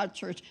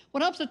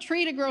what helps a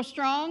tree to grow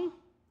strong?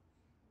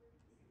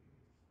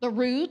 The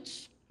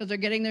roots, because they're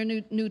getting their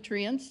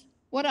nutrients.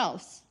 What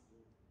else?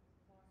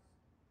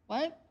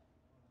 What?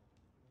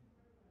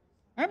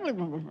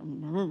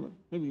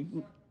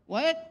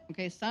 What?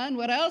 Okay, sun.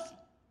 What else?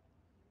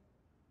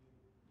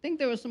 I think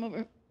there was some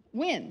over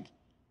wind.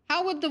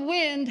 How would the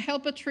wind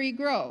help a tree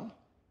grow?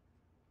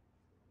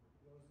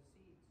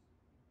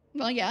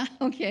 Well, yeah,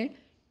 okay.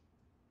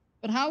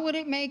 But how would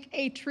it make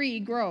a tree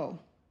grow?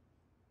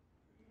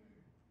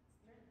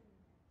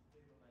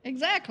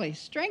 Exactly,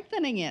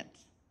 strengthening it.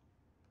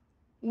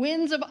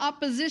 Winds of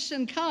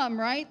opposition come,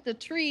 right? The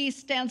tree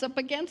stands up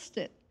against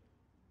it,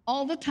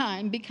 all the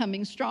time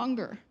becoming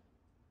stronger.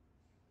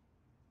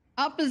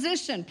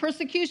 Opposition,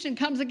 persecution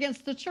comes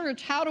against the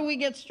church. How do we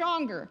get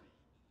stronger?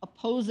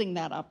 Opposing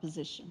that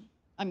opposition.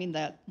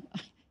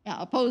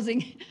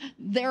 Opposing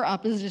their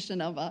opposition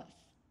of us.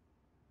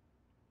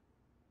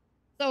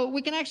 So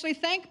we can actually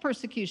thank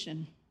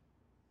persecution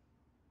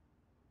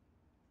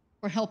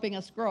for helping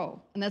us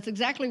grow. And that's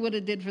exactly what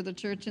it did for the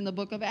church in the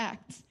book of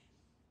Acts.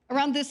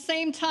 Around this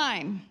same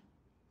time,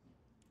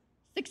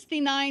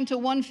 69 to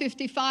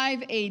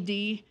 155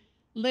 AD,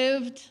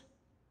 lived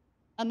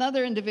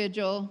another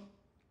individual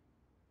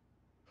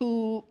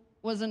who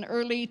was an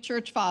early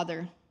church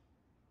father.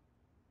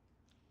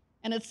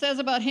 And it says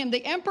about him,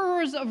 the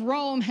emperors of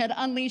Rome had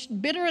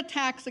unleashed bitter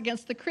attacks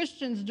against the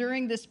Christians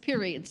during this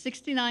period,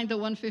 69 to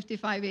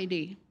 155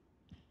 AD.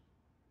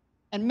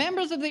 And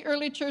members of the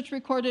early church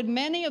recorded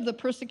many of the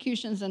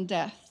persecutions and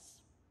deaths.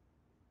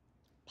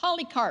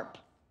 Polycarp.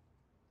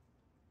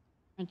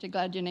 Aren't you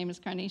glad your name is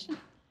Carnation?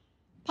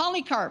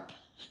 Polycarp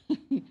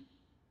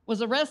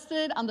was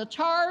arrested on the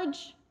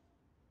charge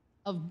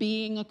of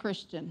being a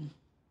Christian.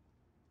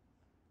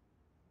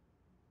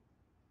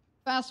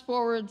 Fast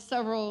forward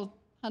several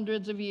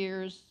hundreds of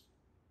years,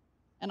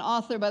 an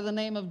author by the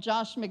name of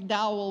Josh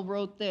McDowell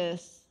wrote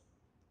this: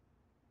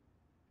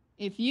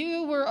 if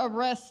you were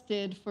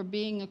arrested for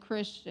being a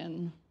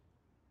Christian,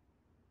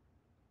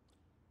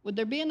 would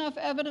there be enough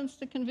evidence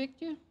to convict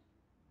you?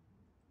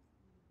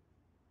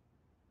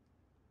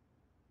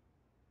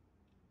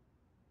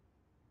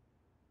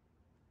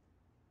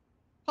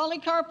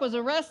 Polycarp was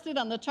arrested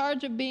on the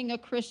charge of being a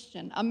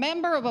Christian, a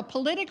member of a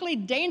politically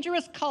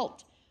dangerous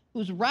cult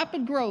whose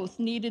rapid growth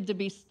needed to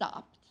be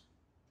stopped.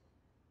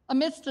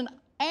 Amidst an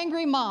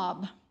angry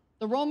mob,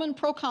 the Roman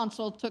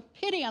proconsul took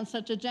pity on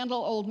such a gentle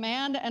old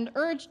man and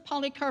urged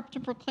Polycarp to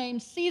proclaim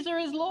Caesar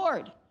is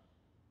Lord.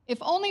 If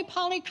only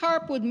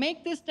Polycarp would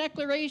make this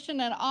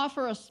declaration and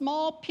offer a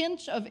small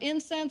pinch of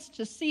incense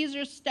to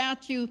Caesar's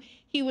statue,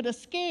 he would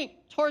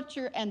escape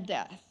torture and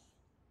death.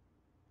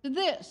 To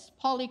this,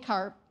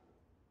 Polycarp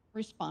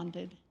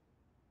responded,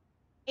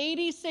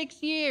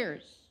 86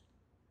 years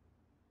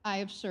I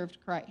have served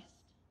Christ,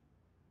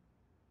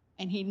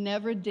 and he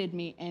never did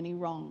me any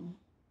wrong.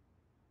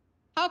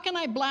 How can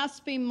I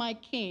blaspheme my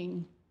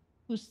king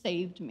who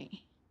saved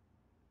me?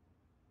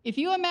 If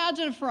you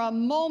imagine for a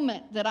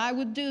moment that I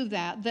would do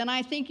that, then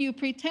I think you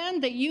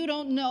pretend that you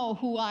don't know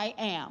who I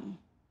am.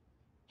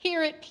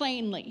 Hear it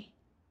plainly.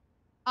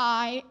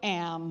 I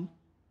am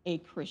a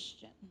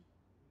Christian.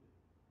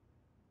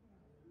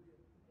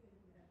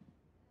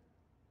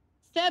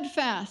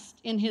 Steadfast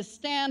in his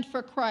stand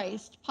for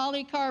Christ,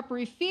 Polycarp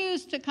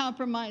refused to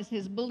compromise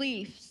his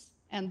beliefs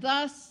and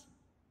thus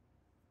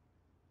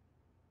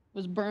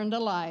was burned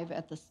alive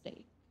at the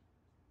stake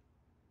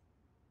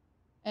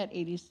at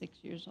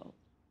 86 years old.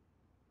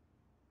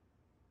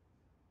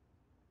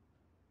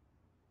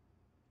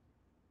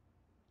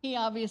 He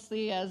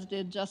obviously, as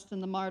did Justin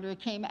the martyr,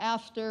 came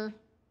after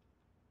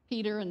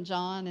Peter and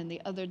John and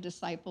the other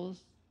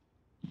disciples.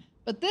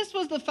 But this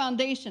was the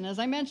foundation. As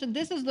I mentioned,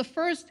 this is the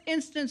first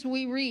instance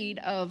we read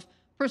of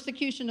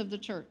persecution of the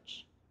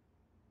church.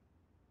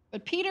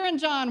 But Peter and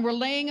John were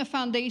laying a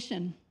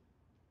foundation.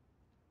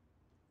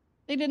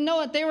 They didn't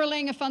know it. They were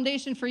laying a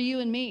foundation for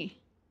you and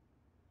me.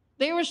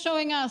 They were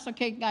showing us,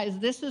 okay, guys,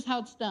 this is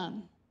how it's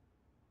done.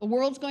 The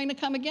world's going to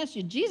come against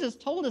you. Jesus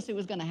told us it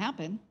was going to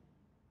happen.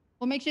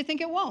 What makes you think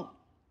it won't?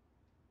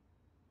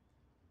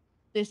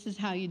 This is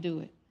how you do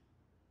it.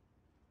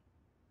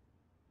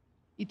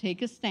 You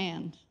take a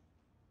stand.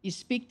 You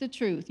speak the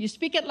truth. You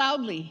speak it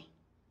loudly.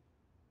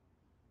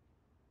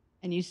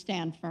 And you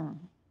stand firm.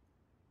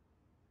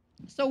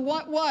 So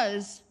what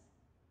was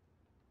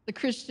the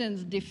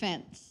Christians'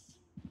 defense?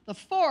 The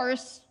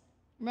Force,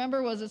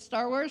 remember, was it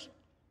Star Wars?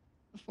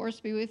 The Force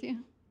be with you?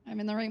 I'm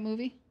in the right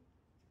movie?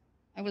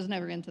 I was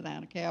never into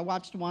that, okay? I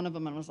watched one of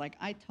them and was like,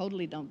 I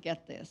totally don't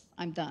get this.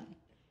 I'm done.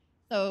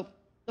 So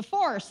the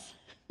Force,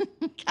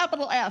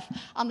 capital F,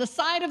 on the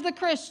side of the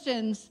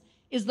Christians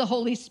is the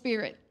Holy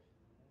Spirit.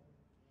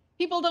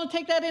 People don't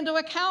take that into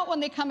account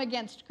when they come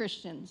against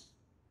Christians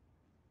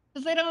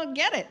because they don't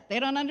get it. They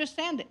don't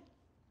understand it.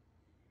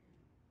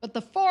 But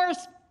the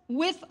force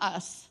with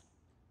us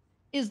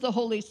is the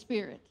Holy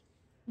Spirit.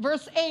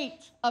 Verse 8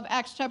 of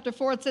Acts chapter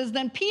 4, it says,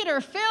 Then Peter,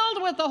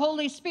 filled with the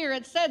Holy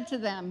Spirit, said to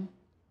them,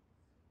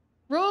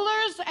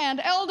 Rulers and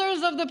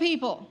elders of the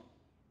people,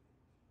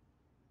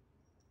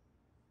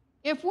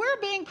 if we're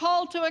being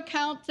called to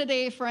account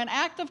today for an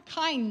act of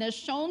kindness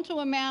shown to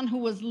a man who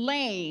was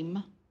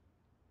lame,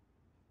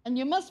 and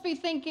you must be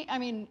thinking,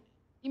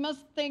 you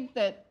must think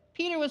that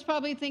Peter was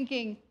probably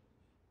thinking,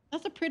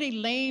 that's a pretty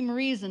lame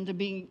reason to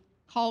be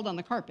called on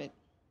the carpet.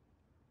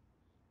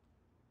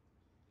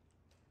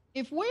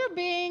 If we're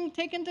being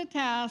taken to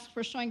task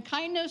for showing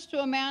kindness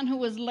to a man who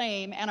was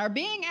lame and are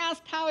being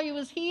asked how he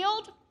was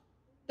healed,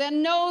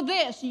 then know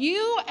this,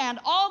 you and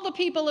all the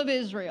people of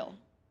Israel.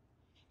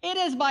 It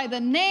is by the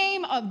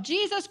name of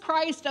Jesus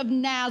Christ of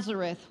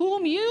Nazareth,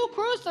 whom you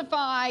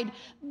crucified,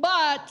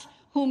 but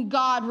whom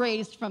God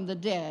raised from the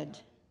dead,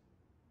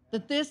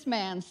 that this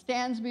man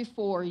stands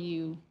before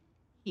you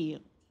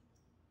healed.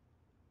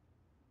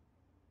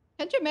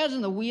 Can't you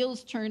imagine the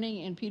wheels turning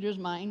in Peter's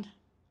mind?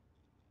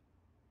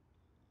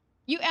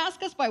 You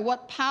ask us by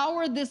what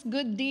power this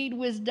good deed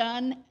was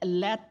done?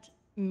 Let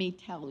me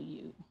tell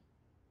you.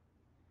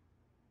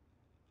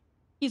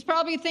 He's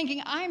probably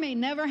thinking, I may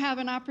never have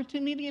an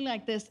opportunity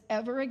like this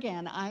ever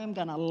again. I am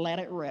going to let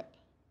it rip.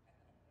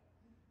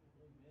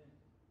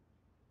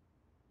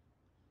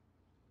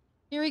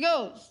 Here he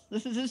goes.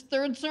 This is his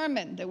third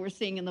sermon that we're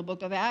seeing in the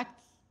book of Acts.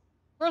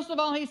 First of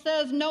all, he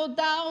says, no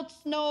doubts,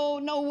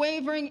 no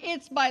wavering.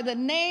 It's by the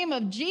name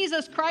of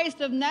Jesus Christ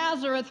of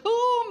Nazareth,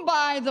 whom,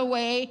 by the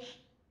way,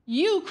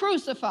 you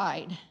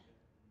crucified.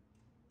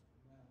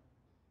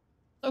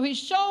 So he's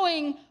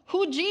showing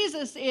who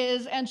Jesus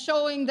is and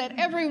showing that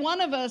every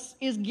one of us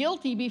is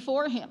guilty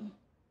before him.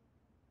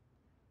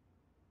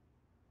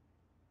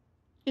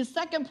 His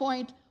second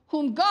point,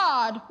 whom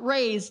God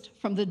raised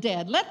from the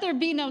dead. Let there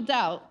be no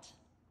doubt.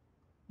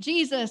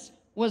 Jesus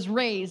was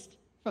raised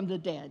from the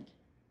dead.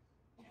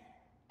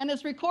 And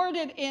it's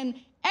recorded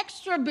in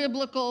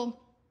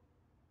extra-biblical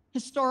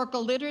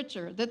historical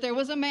literature that there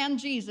was a man,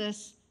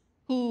 Jesus,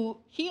 who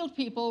healed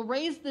people,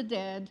 raised the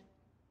dead,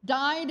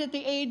 died at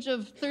the age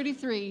of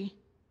 33,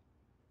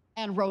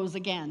 and rose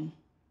again.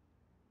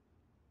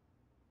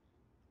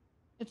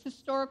 It's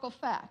historical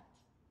fact.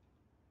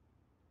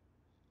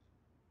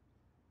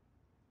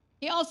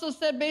 He also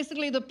said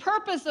basically the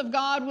purpose of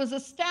God was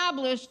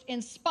established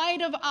in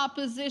spite of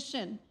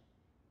opposition.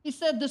 He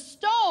said, the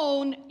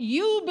stone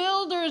you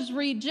builders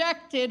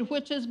rejected,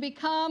 which has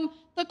become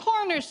the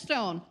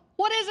cornerstone.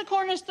 What is a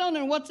cornerstone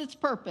and what's its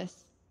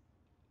purpose?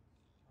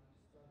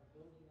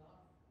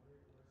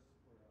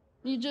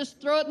 You just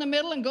throw it in the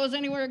middle and goes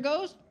anywhere it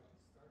goes?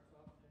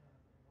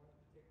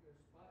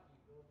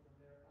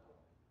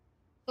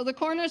 So the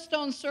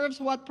cornerstone serves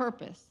what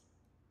purpose?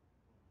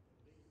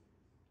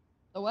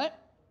 The what?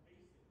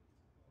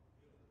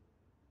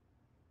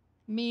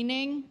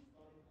 Meaning,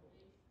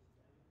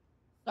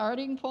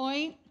 starting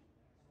point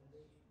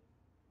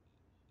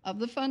of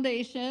the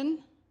foundation.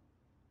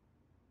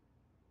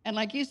 And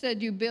like you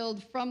said, you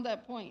build from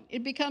that point.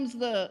 It becomes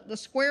the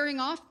squaring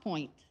off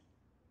point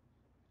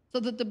so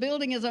that the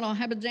building isn't all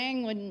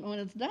habajang when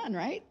it's done,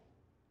 right?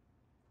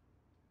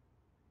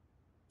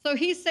 So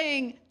he's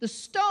saying the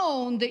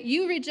stone that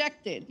you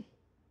rejected,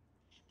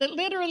 that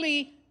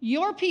literally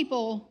your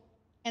people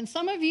and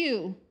some of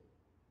you,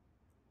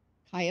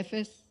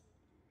 Caiaphas,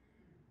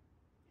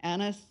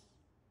 Annas,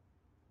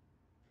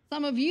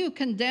 some of you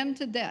condemned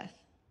to death.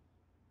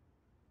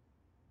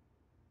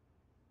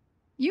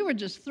 You were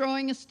just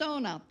throwing a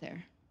stone out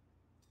there.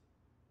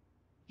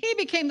 He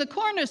became the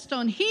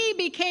cornerstone. He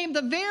became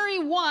the very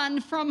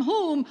one from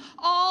whom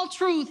all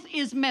truth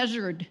is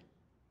measured.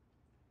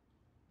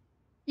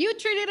 You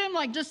treated him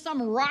like just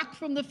some rock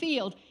from the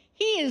field.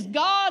 He is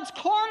God's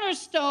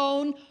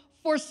cornerstone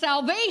for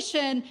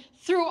salvation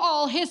through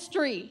all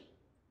history.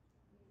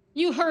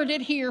 You heard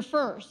it here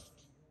first.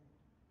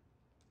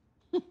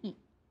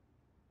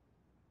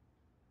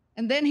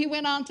 And then he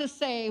went on to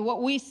say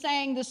what we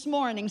sang this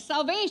morning.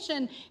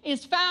 Salvation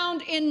is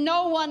found in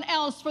no one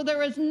else, for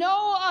there is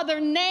no other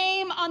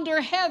name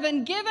under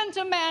heaven given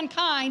to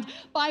mankind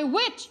by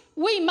which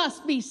we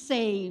must be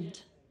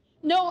saved.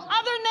 No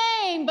other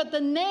name but the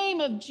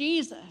name of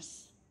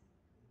Jesus.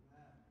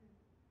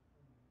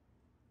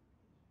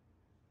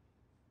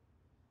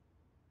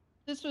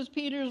 This was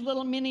Peter's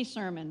little mini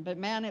sermon, but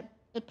man,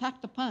 it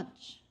packed a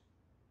punch.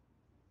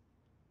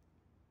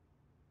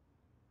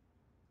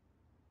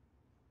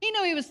 He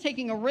knew he was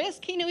taking a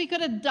risk. He knew he could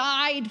have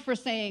died for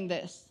saying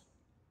this.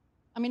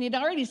 I mean, he'd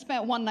already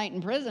spent one night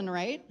in prison,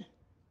 right?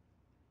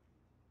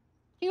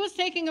 He was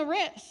taking a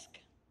risk.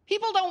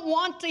 People don't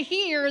want to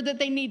hear that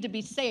they need to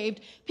be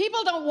saved.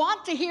 People don't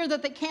want to hear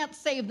that they can't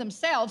save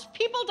themselves.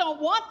 People don't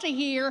want to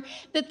hear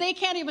that they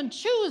can't even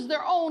choose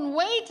their own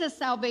way to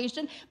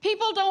salvation.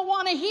 People don't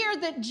want to hear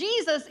that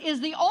Jesus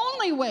is the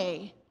only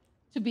way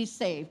to be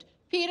saved.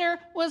 Peter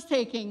was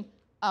taking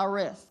a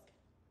risk.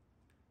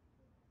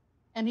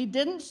 And he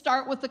didn't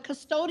start with the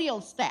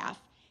custodial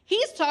staff.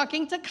 He's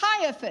talking to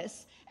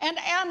Caiaphas and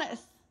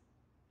Annas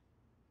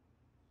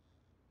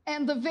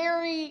and the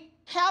very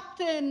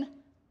captain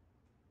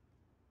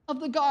of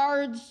the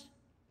guards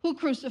who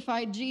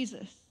crucified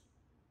Jesus.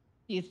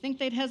 Do you think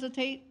they'd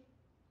hesitate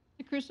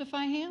to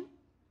crucify him?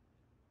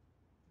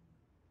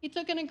 He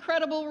took an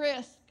incredible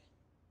risk.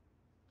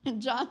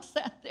 And John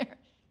sat there.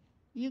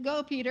 You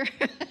go, Peter.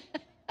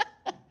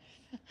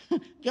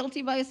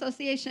 Guilty by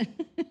association.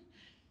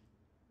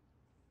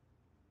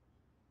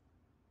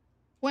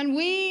 When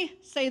we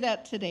say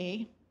that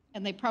today,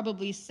 and they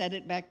probably said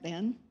it back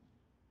then,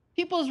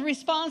 people's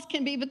response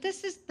can be, but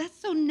that's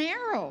so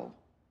narrow.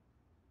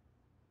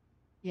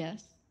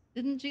 Yes.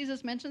 Didn't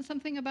Jesus mention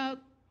something about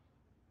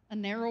a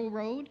narrow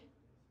road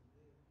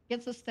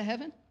gets us to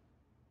heaven?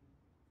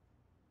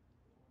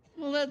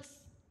 Well,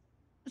 that's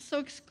so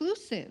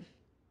exclusive.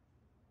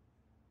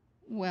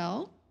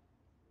 Well,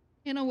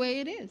 in a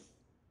way it is.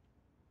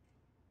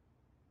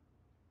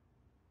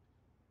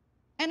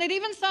 And it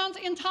even sounds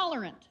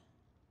intolerant.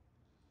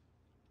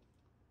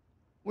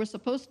 We're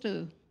supposed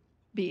to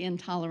be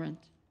intolerant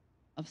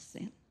of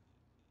sin.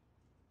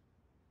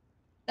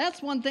 That's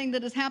one thing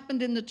that has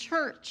happened in the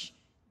church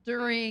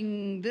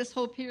during this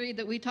whole period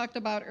that we talked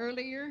about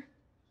earlier.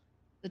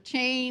 The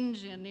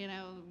change in,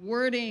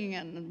 wording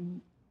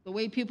and the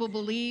way people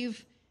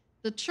believe.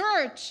 The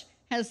church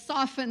has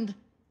softened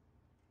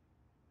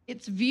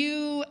its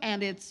view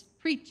and its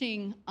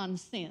preaching on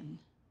sin.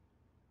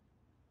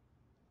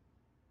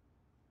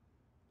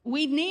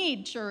 We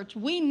need, church,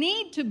 we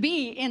need to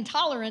be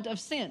intolerant of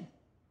sin.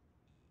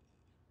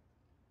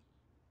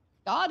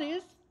 God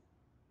is.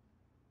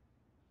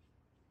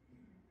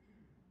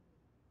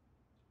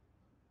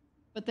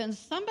 But then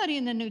somebody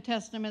in the New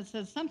Testament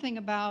says something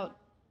about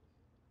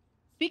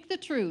speak the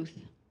truth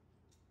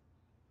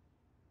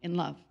in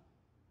love.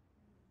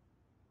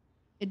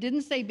 It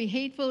didn't say be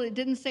hateful. It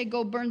didn't say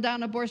go burn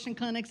down abortion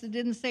clinics. It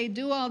didn't say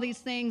do all these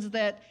things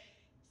that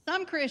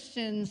some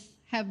Christians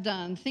have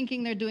done,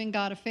 thinking they're doing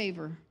God a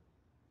favor.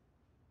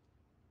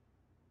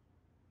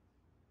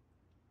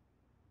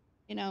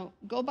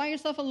 Go buy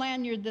yourself a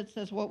lanyard that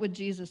says, what would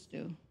Jesus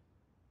do?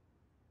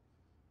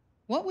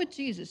 What would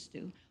Jesus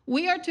do?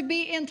 We are to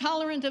be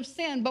intolerant of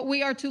sin, but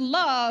we are to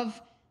love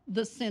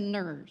the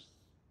sinners.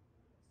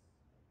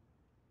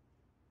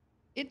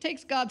 It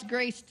takes God's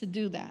grace to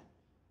do that,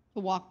 to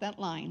walk that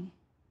line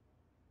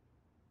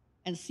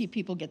and see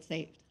people get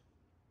saved.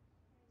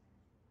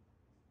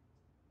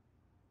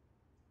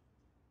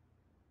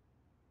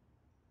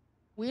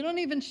 We don't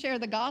even share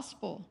the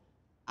gospel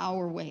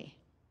our way.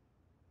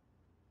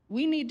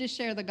 We need to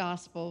share the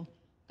gospel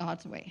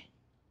God's way.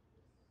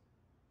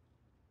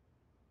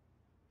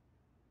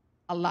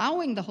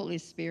 Allowing the Holy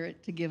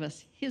Spirit to give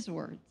us his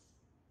words.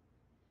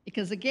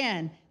 Because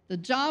again, the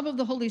job of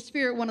the Holy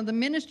Spirit, one of the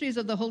ministries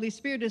of the Holy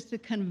Spirit is to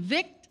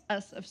convict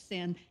us of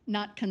sin,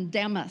 not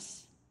condemn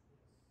us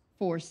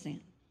for sin.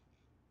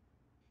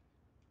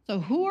 So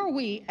who are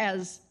we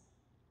as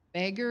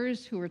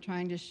beggars who are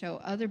trying to show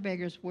other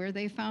beggars where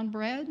they found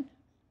bread?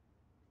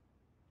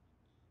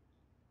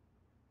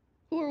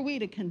 Who are we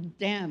to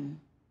condemn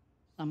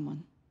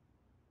someone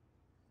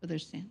for their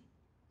sin?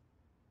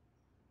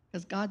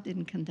 Because God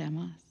didn't condemn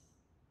us.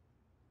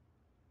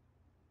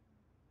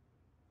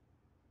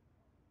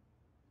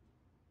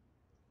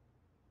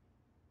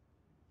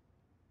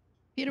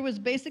 Peter was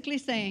basically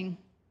saying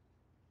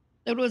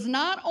that it was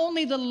not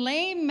only the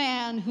lame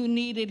man who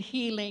needed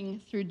healing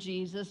through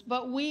Jesus,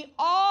 but we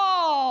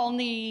all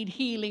need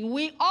healing.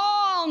 We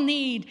all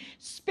need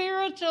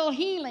spiritual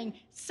healing,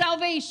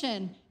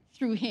 salvation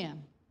through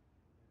him.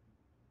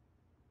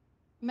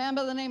 A man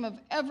by the name of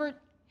Everett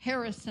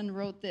Harrison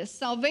wrote this: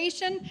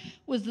 "Salvation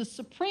was the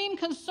supreme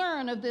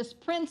concern of this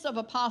Prince of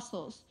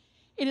Apostles.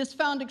 It is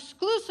found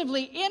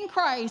exclusively in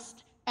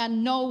Christ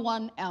and no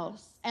one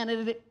else. And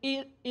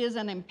it is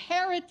an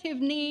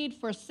imperative need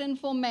for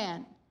sinful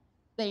men.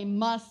 They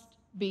must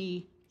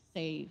be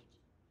saved."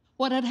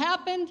 What had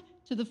happened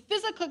to the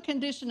physical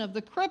condition of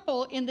the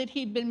cripple, in that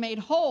he'd been made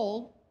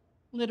whole,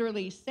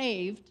 literally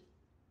saved,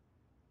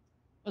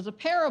 was a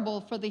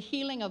parable for the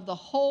healing of the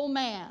whole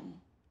man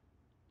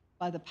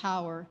by the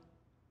power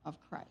of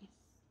Christ.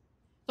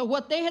 So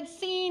what they had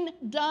seen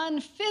done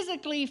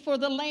physically for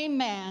the lame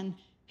man,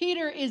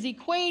 Peter is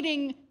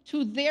equating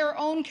to their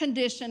own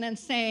condition and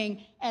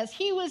saying, as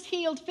he was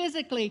healed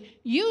physically,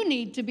 you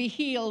need to be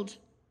healed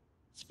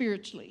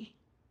spiritually.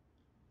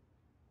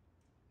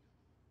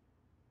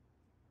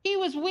 He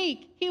was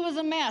weak. He was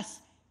a mess.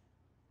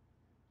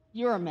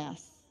 You're a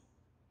mess.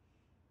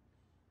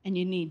 And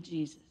you need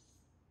Jesus.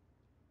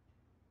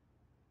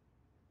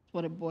 That's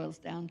what it boils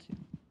down to.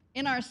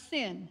 In our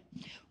sin,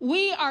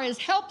 we are as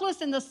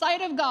helpless in the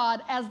sight of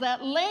God as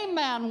that lame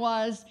man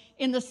was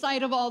in the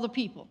sight of all the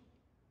people.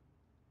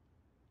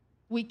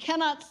 We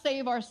cannot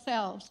save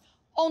ourselves.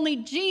 Only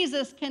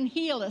Jesus can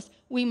heal us.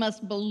 We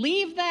must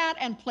believe that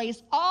and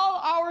place all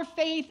our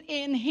faith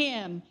in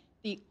him,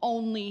 the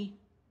only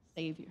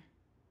Savior.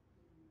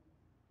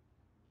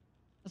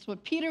 That's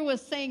what Peter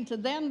was saying to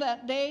them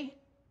that day.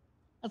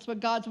 That's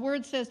what God's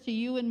word says to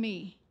you and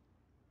me.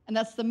 And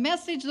that's the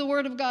message the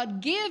word of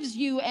God gives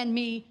you and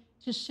me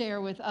to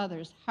share with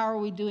others. How are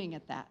we doing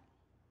at that?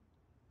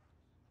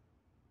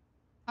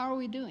 How are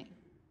we doing?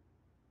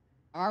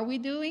 Are we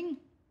doing?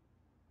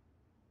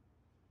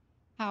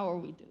 How are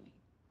we doing?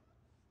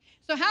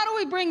 So how do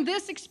we bring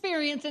this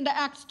experience into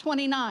Acts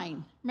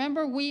 29?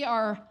 Remember, we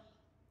are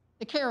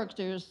the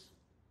characters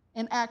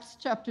in Acts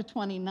chapter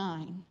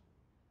 29.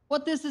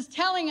 What this is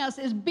telling us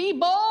is be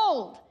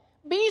bold,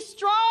 be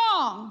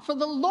strong, for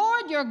the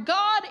Lord your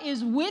God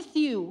is with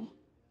you.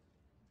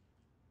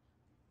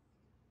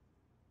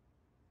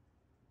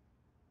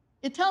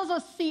 It tells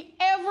us, see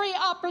every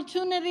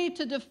opportunity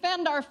to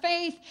defend our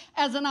faith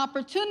as an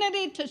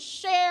opportunity to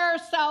share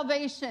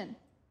salvation.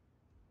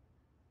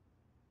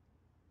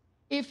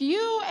 If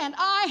you and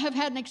I have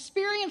had an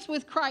experience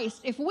with Christ,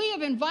 if we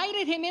have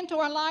invited him into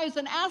our lives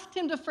and asked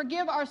him to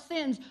forgive our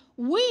sins,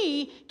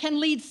 we can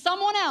lead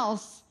someone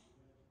else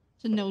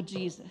to know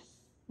Jesus.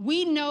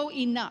 We know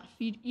enough.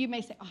 You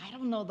may say, oh, I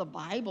don't know the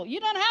Bible. You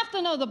don't have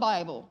to know the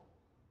Bible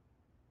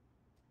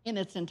in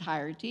its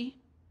entirety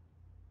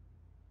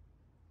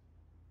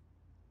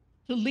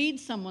to lead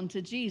someone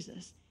to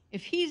Jesus.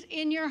 If he's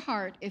in your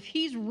heart, if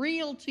he's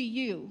real to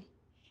you,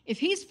 if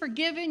he's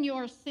forgiven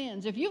your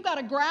sins, if you've got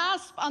a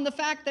grasp on the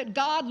fact that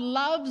God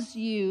loves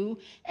you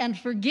and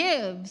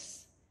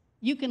forgives,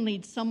 you can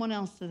lead someone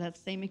else to that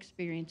same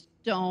experience.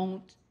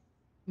 Don't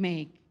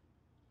make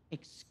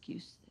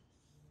excuses.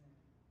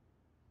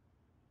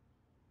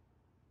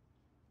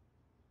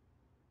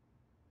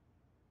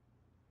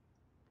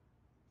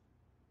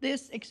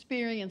 This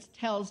experience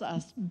tells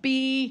us,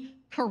 be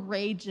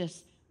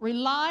courageous.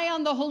 Rely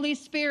on the Holy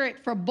Spirit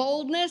for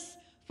boldness,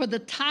 for the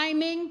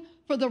timing,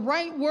 for the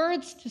right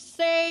words to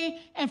say,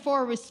 and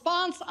for a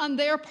response on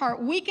their part.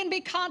 We can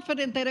be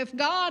confident that if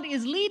God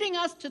is leading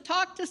us to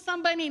talk to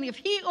somebody, and if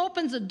he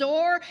opens a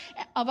door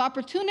of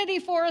opportunity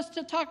for us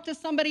to talk to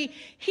somebody,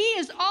 he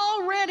is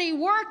already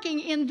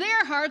working in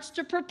their hearts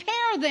to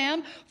prepare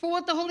them for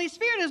what the Holy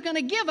Spirit is going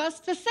to give us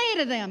to say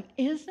to them.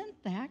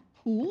 Isn't that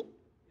cool?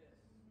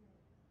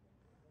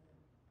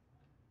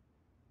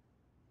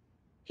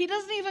 He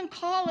doesn't even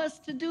call us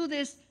to do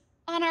this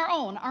on our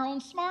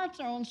own smarts,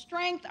 our own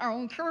strength, our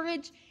own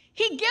courage.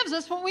 He gives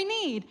us what we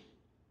need,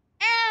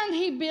 and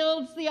he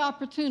builds the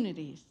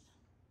opportunities.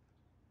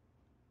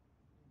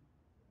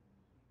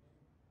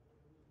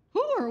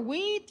 Who are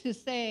we to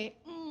say,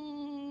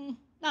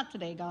 not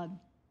today, God?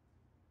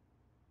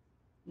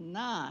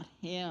 Not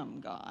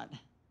him, God.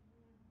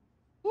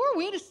 Who are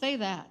we to say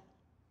that?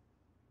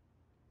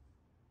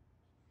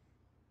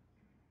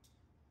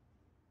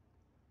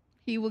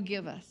 He will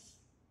give us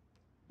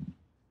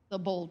the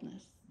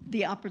boldness,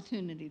 the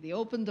opportunity, the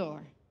open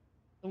door,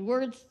 the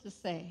words to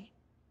say,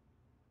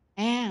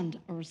 and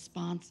a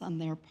response on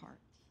their part.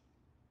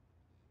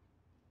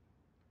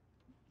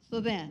 So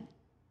then,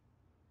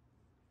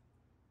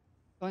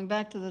 going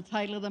back to the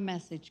title of the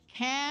message,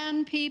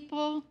 can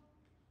people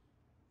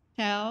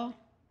tell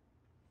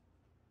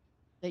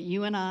that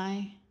you and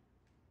I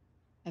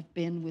have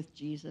been with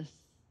Jesus?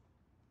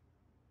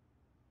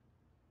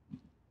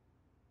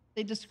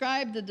 They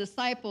described the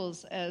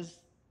disciples as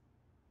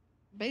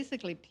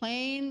basically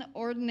plain,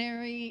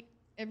 ordinary,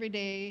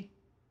 everyday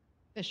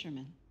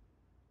fishermen.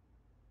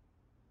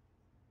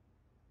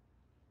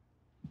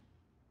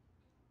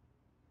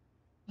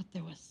 But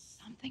there was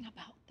something something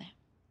about them.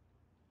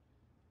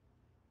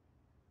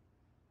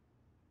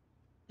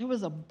 There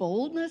was a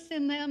boldness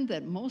in them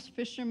that most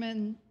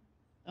fishermen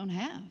don't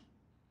have,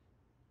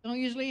 don't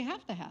usually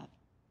have to have.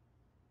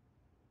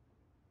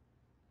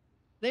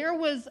 There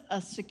was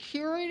a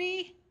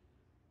security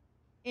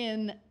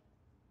in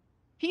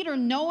Peter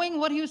knowing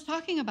what he was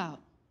talking about.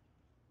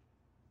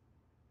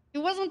 He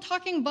wasn't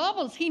talking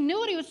bubbles. He knew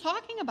what he was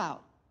talking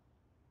about.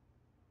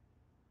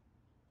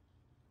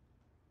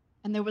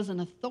 And there was an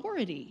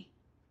authority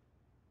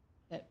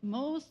that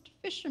most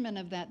fishermen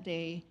of that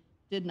day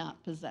did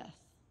not possess.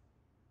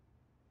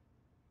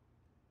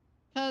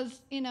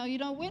 Because, you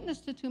don't witness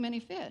to too many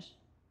fish.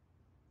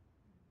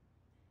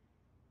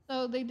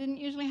 So they didn't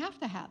usually have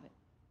to have it.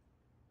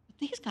 But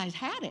these guys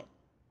had it.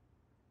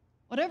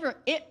 Whatever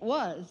it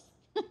was,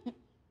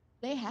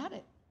 they had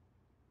it.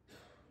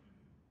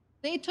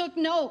 They took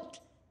note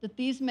that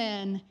these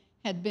men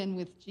had been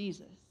with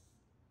Jesus.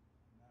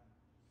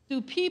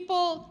 Do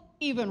people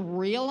even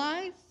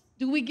realize?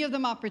 Do we give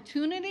them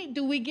opportunity?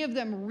 Do we give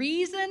them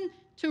reason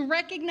to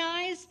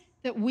recognize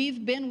that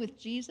we've been with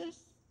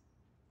Jesus?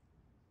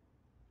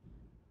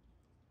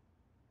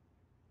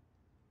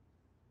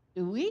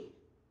 Do we?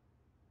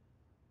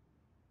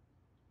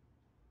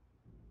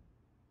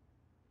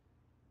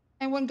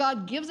 And when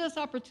God gives us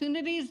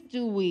opportunities,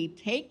 do we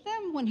take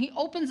them? When he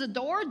opens a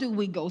door, do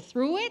we go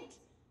through it?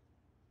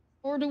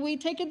 Or do we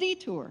take a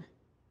detour?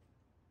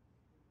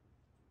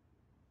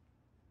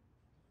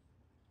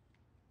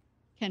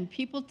 Can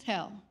people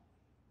tell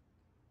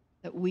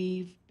that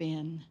we've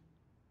been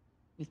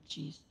with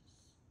Jesus?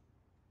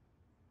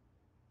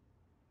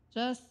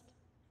 Just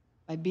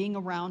by being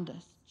around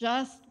us,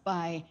 just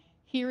by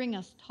hearing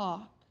us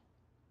talk.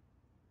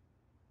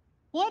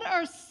 What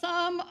are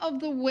some of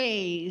the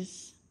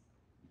ways?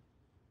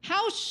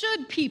 How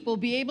should people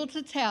be able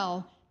to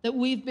tell that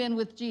we've been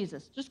with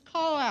Jesus? Just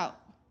call out.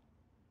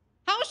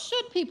 How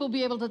should people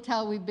be able to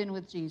tell we've been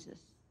with Jesus?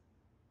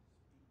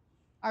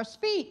 Our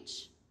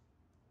speech,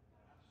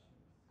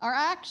 our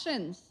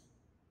actions.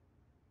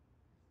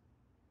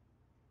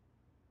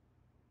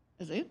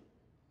 Is it?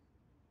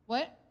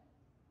 What?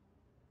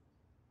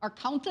 Our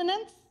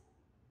countenance?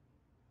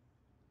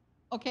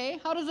 Okay,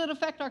 how does it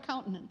affect our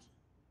countenance?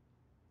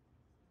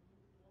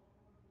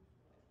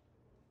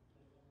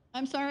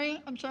 I'm sorry,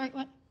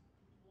 what?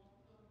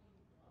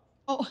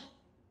 Oh,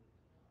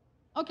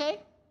 okay.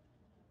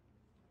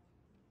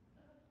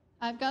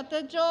 I've got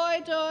the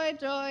joy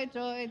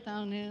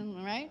down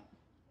in, right?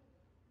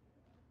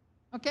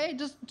 Okay,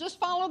 just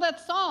follow that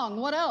song.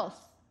 What else?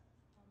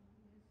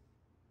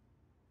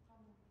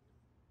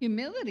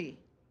 Humility.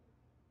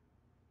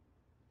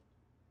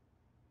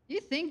 You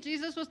think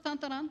Jesus was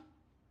tantaran?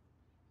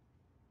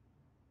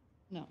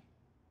 No.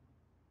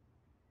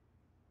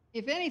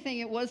 If anything,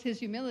 it was his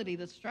humility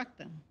that struck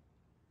them,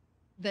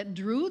 that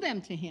drew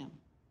them to him.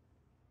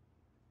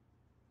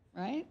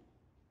 Right?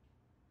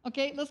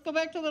 Okay, let's go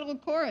back to the little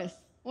chorus.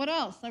 What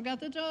else? I've got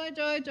the joy.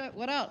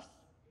 What else?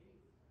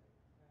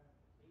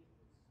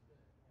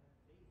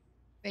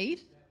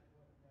 Faith.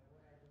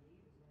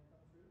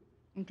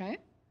 Okay.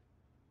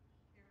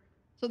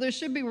 So there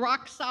should be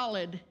rock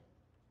solid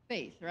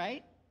faith,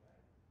 right?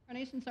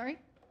 Carnation, sorry?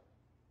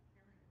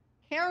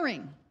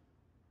 Caring.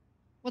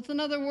 What's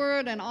another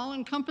word, an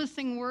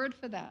all-encompassing word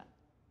for that?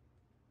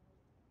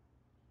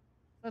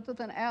 That's with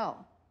an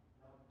L.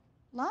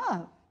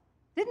 Love.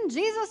 Didn't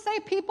Jesus say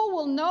people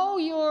will know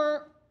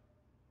you're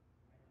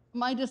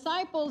my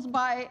disciples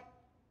by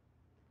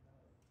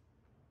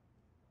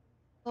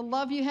the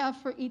love you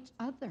have for each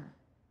other?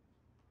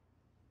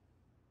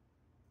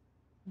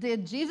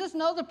 Did Jesus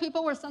know that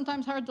people were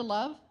sometimes hard to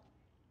love?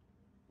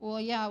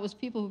 Well, yeah, it was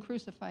people who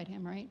crucified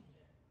him, right?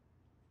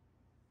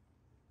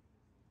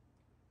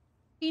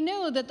 He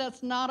knew that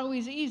that's not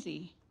always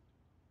easy.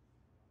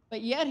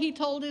 But yet he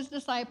told his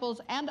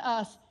disciples and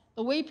us,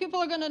 the way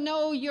people are going to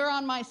know you're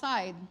on my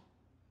side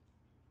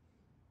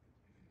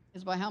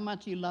is by how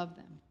much you love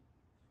them.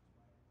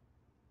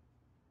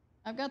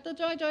 I've got the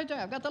joy.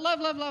 I've got the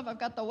love. I've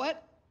got the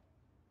what?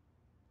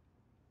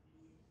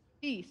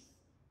 Peace.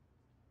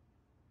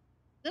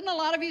 Didn't a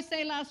lot of you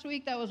say last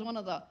week that was one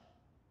of the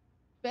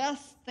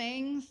best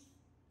things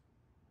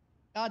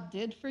God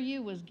did for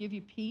you was give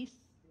you peace?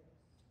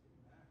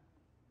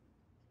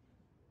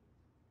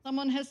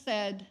 Someone has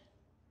said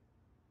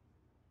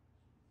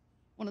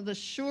one of the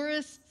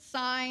surest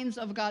signs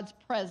of God's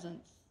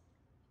presence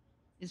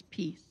is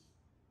peace.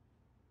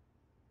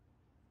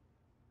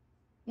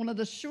 One of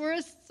the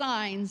surest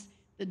signs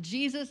that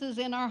Jesus is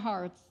in our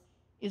hearts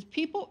is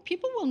people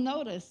will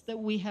notice that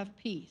we have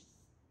peace.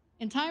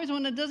 In times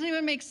when it doesn't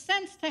even make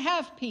sense to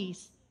have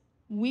peace,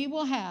 we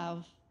will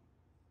have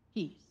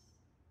peace.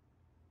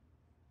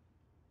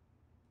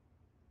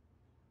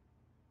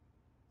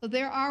 So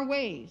there are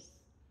ways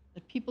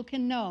that people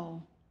can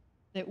know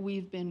that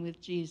we've been with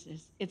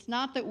Jesus. It's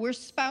not that we're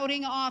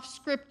spouting off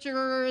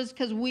scriptures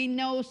because we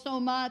know so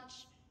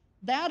much.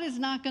 That is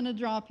not going to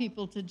draw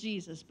people to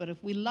Jesus. But if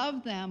we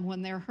love them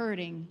when they're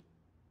hurting,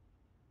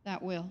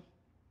 that will.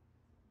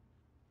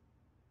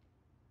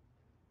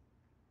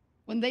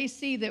 when they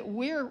see that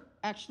we're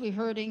actually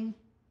hurting,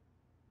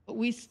 but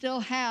we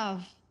still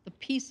have the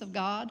peace of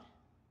God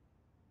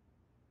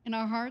in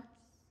our hearts,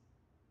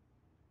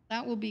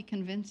 that will be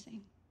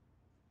convincing.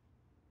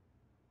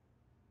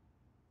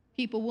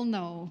 People will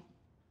know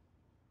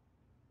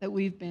that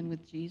we've been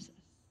with Jesus.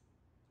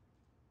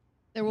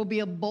 There will be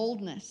a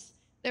boldness.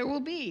 There will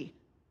be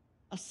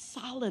a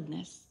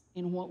solidness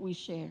in what we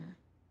share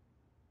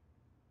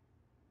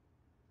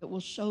that will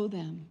show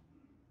them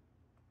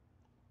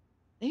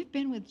they've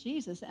been with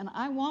Jesus, and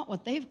I want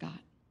what they've got.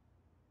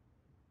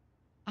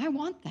 I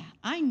want that.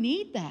 I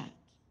need that.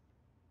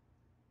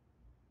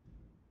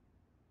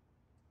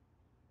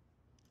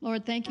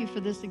 Lord, thank you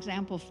for this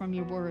example from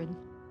your word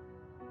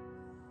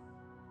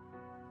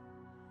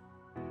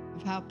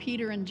of how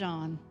Peter and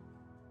John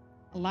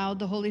allowed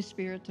the Holy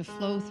Spirit to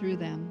flow through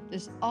them.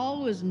 This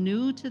all was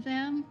new to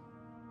them.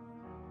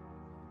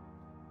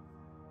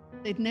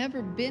 They'd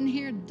never been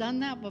here, done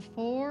that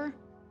before,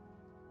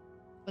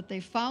 but they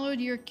followed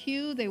your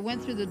cue. They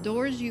went through the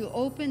doors you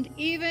opened,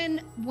 even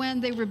when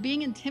they were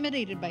being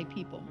intimidated by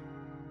people.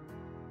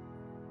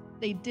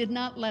 They did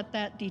not let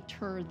that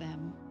deter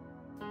them.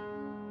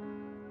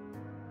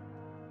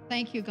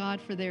 Thank you, God,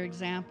 for their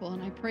example,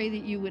 and I pray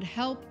that you would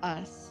help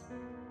us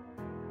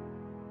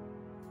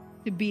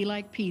to be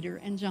like Peter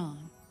and John.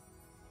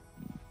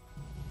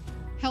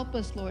 Help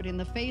us, Lord, in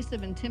the face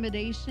of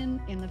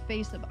intimidation, in the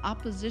face of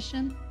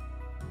opposition,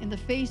 in the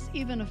face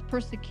even of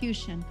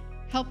persecution.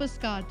 Help us,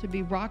 God, to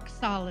be rock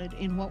solid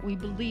in what we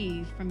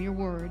believe from your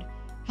word.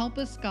 Help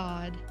us,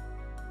 God,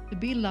 to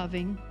be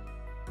loving,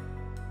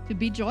 to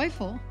be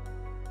joyful,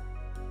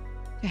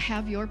 to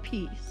have your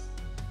peace.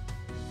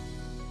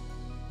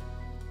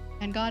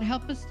 And God,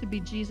 help us to be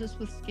Jesus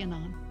with skin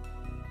on.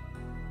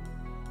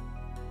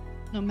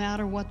 No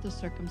matter what the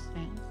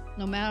circumstance,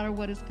 no matter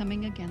what is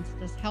coming against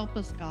us, help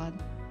us,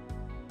 God,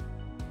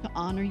 to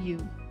honor you.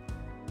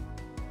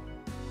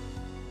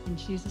 In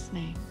Jesus'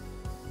 name.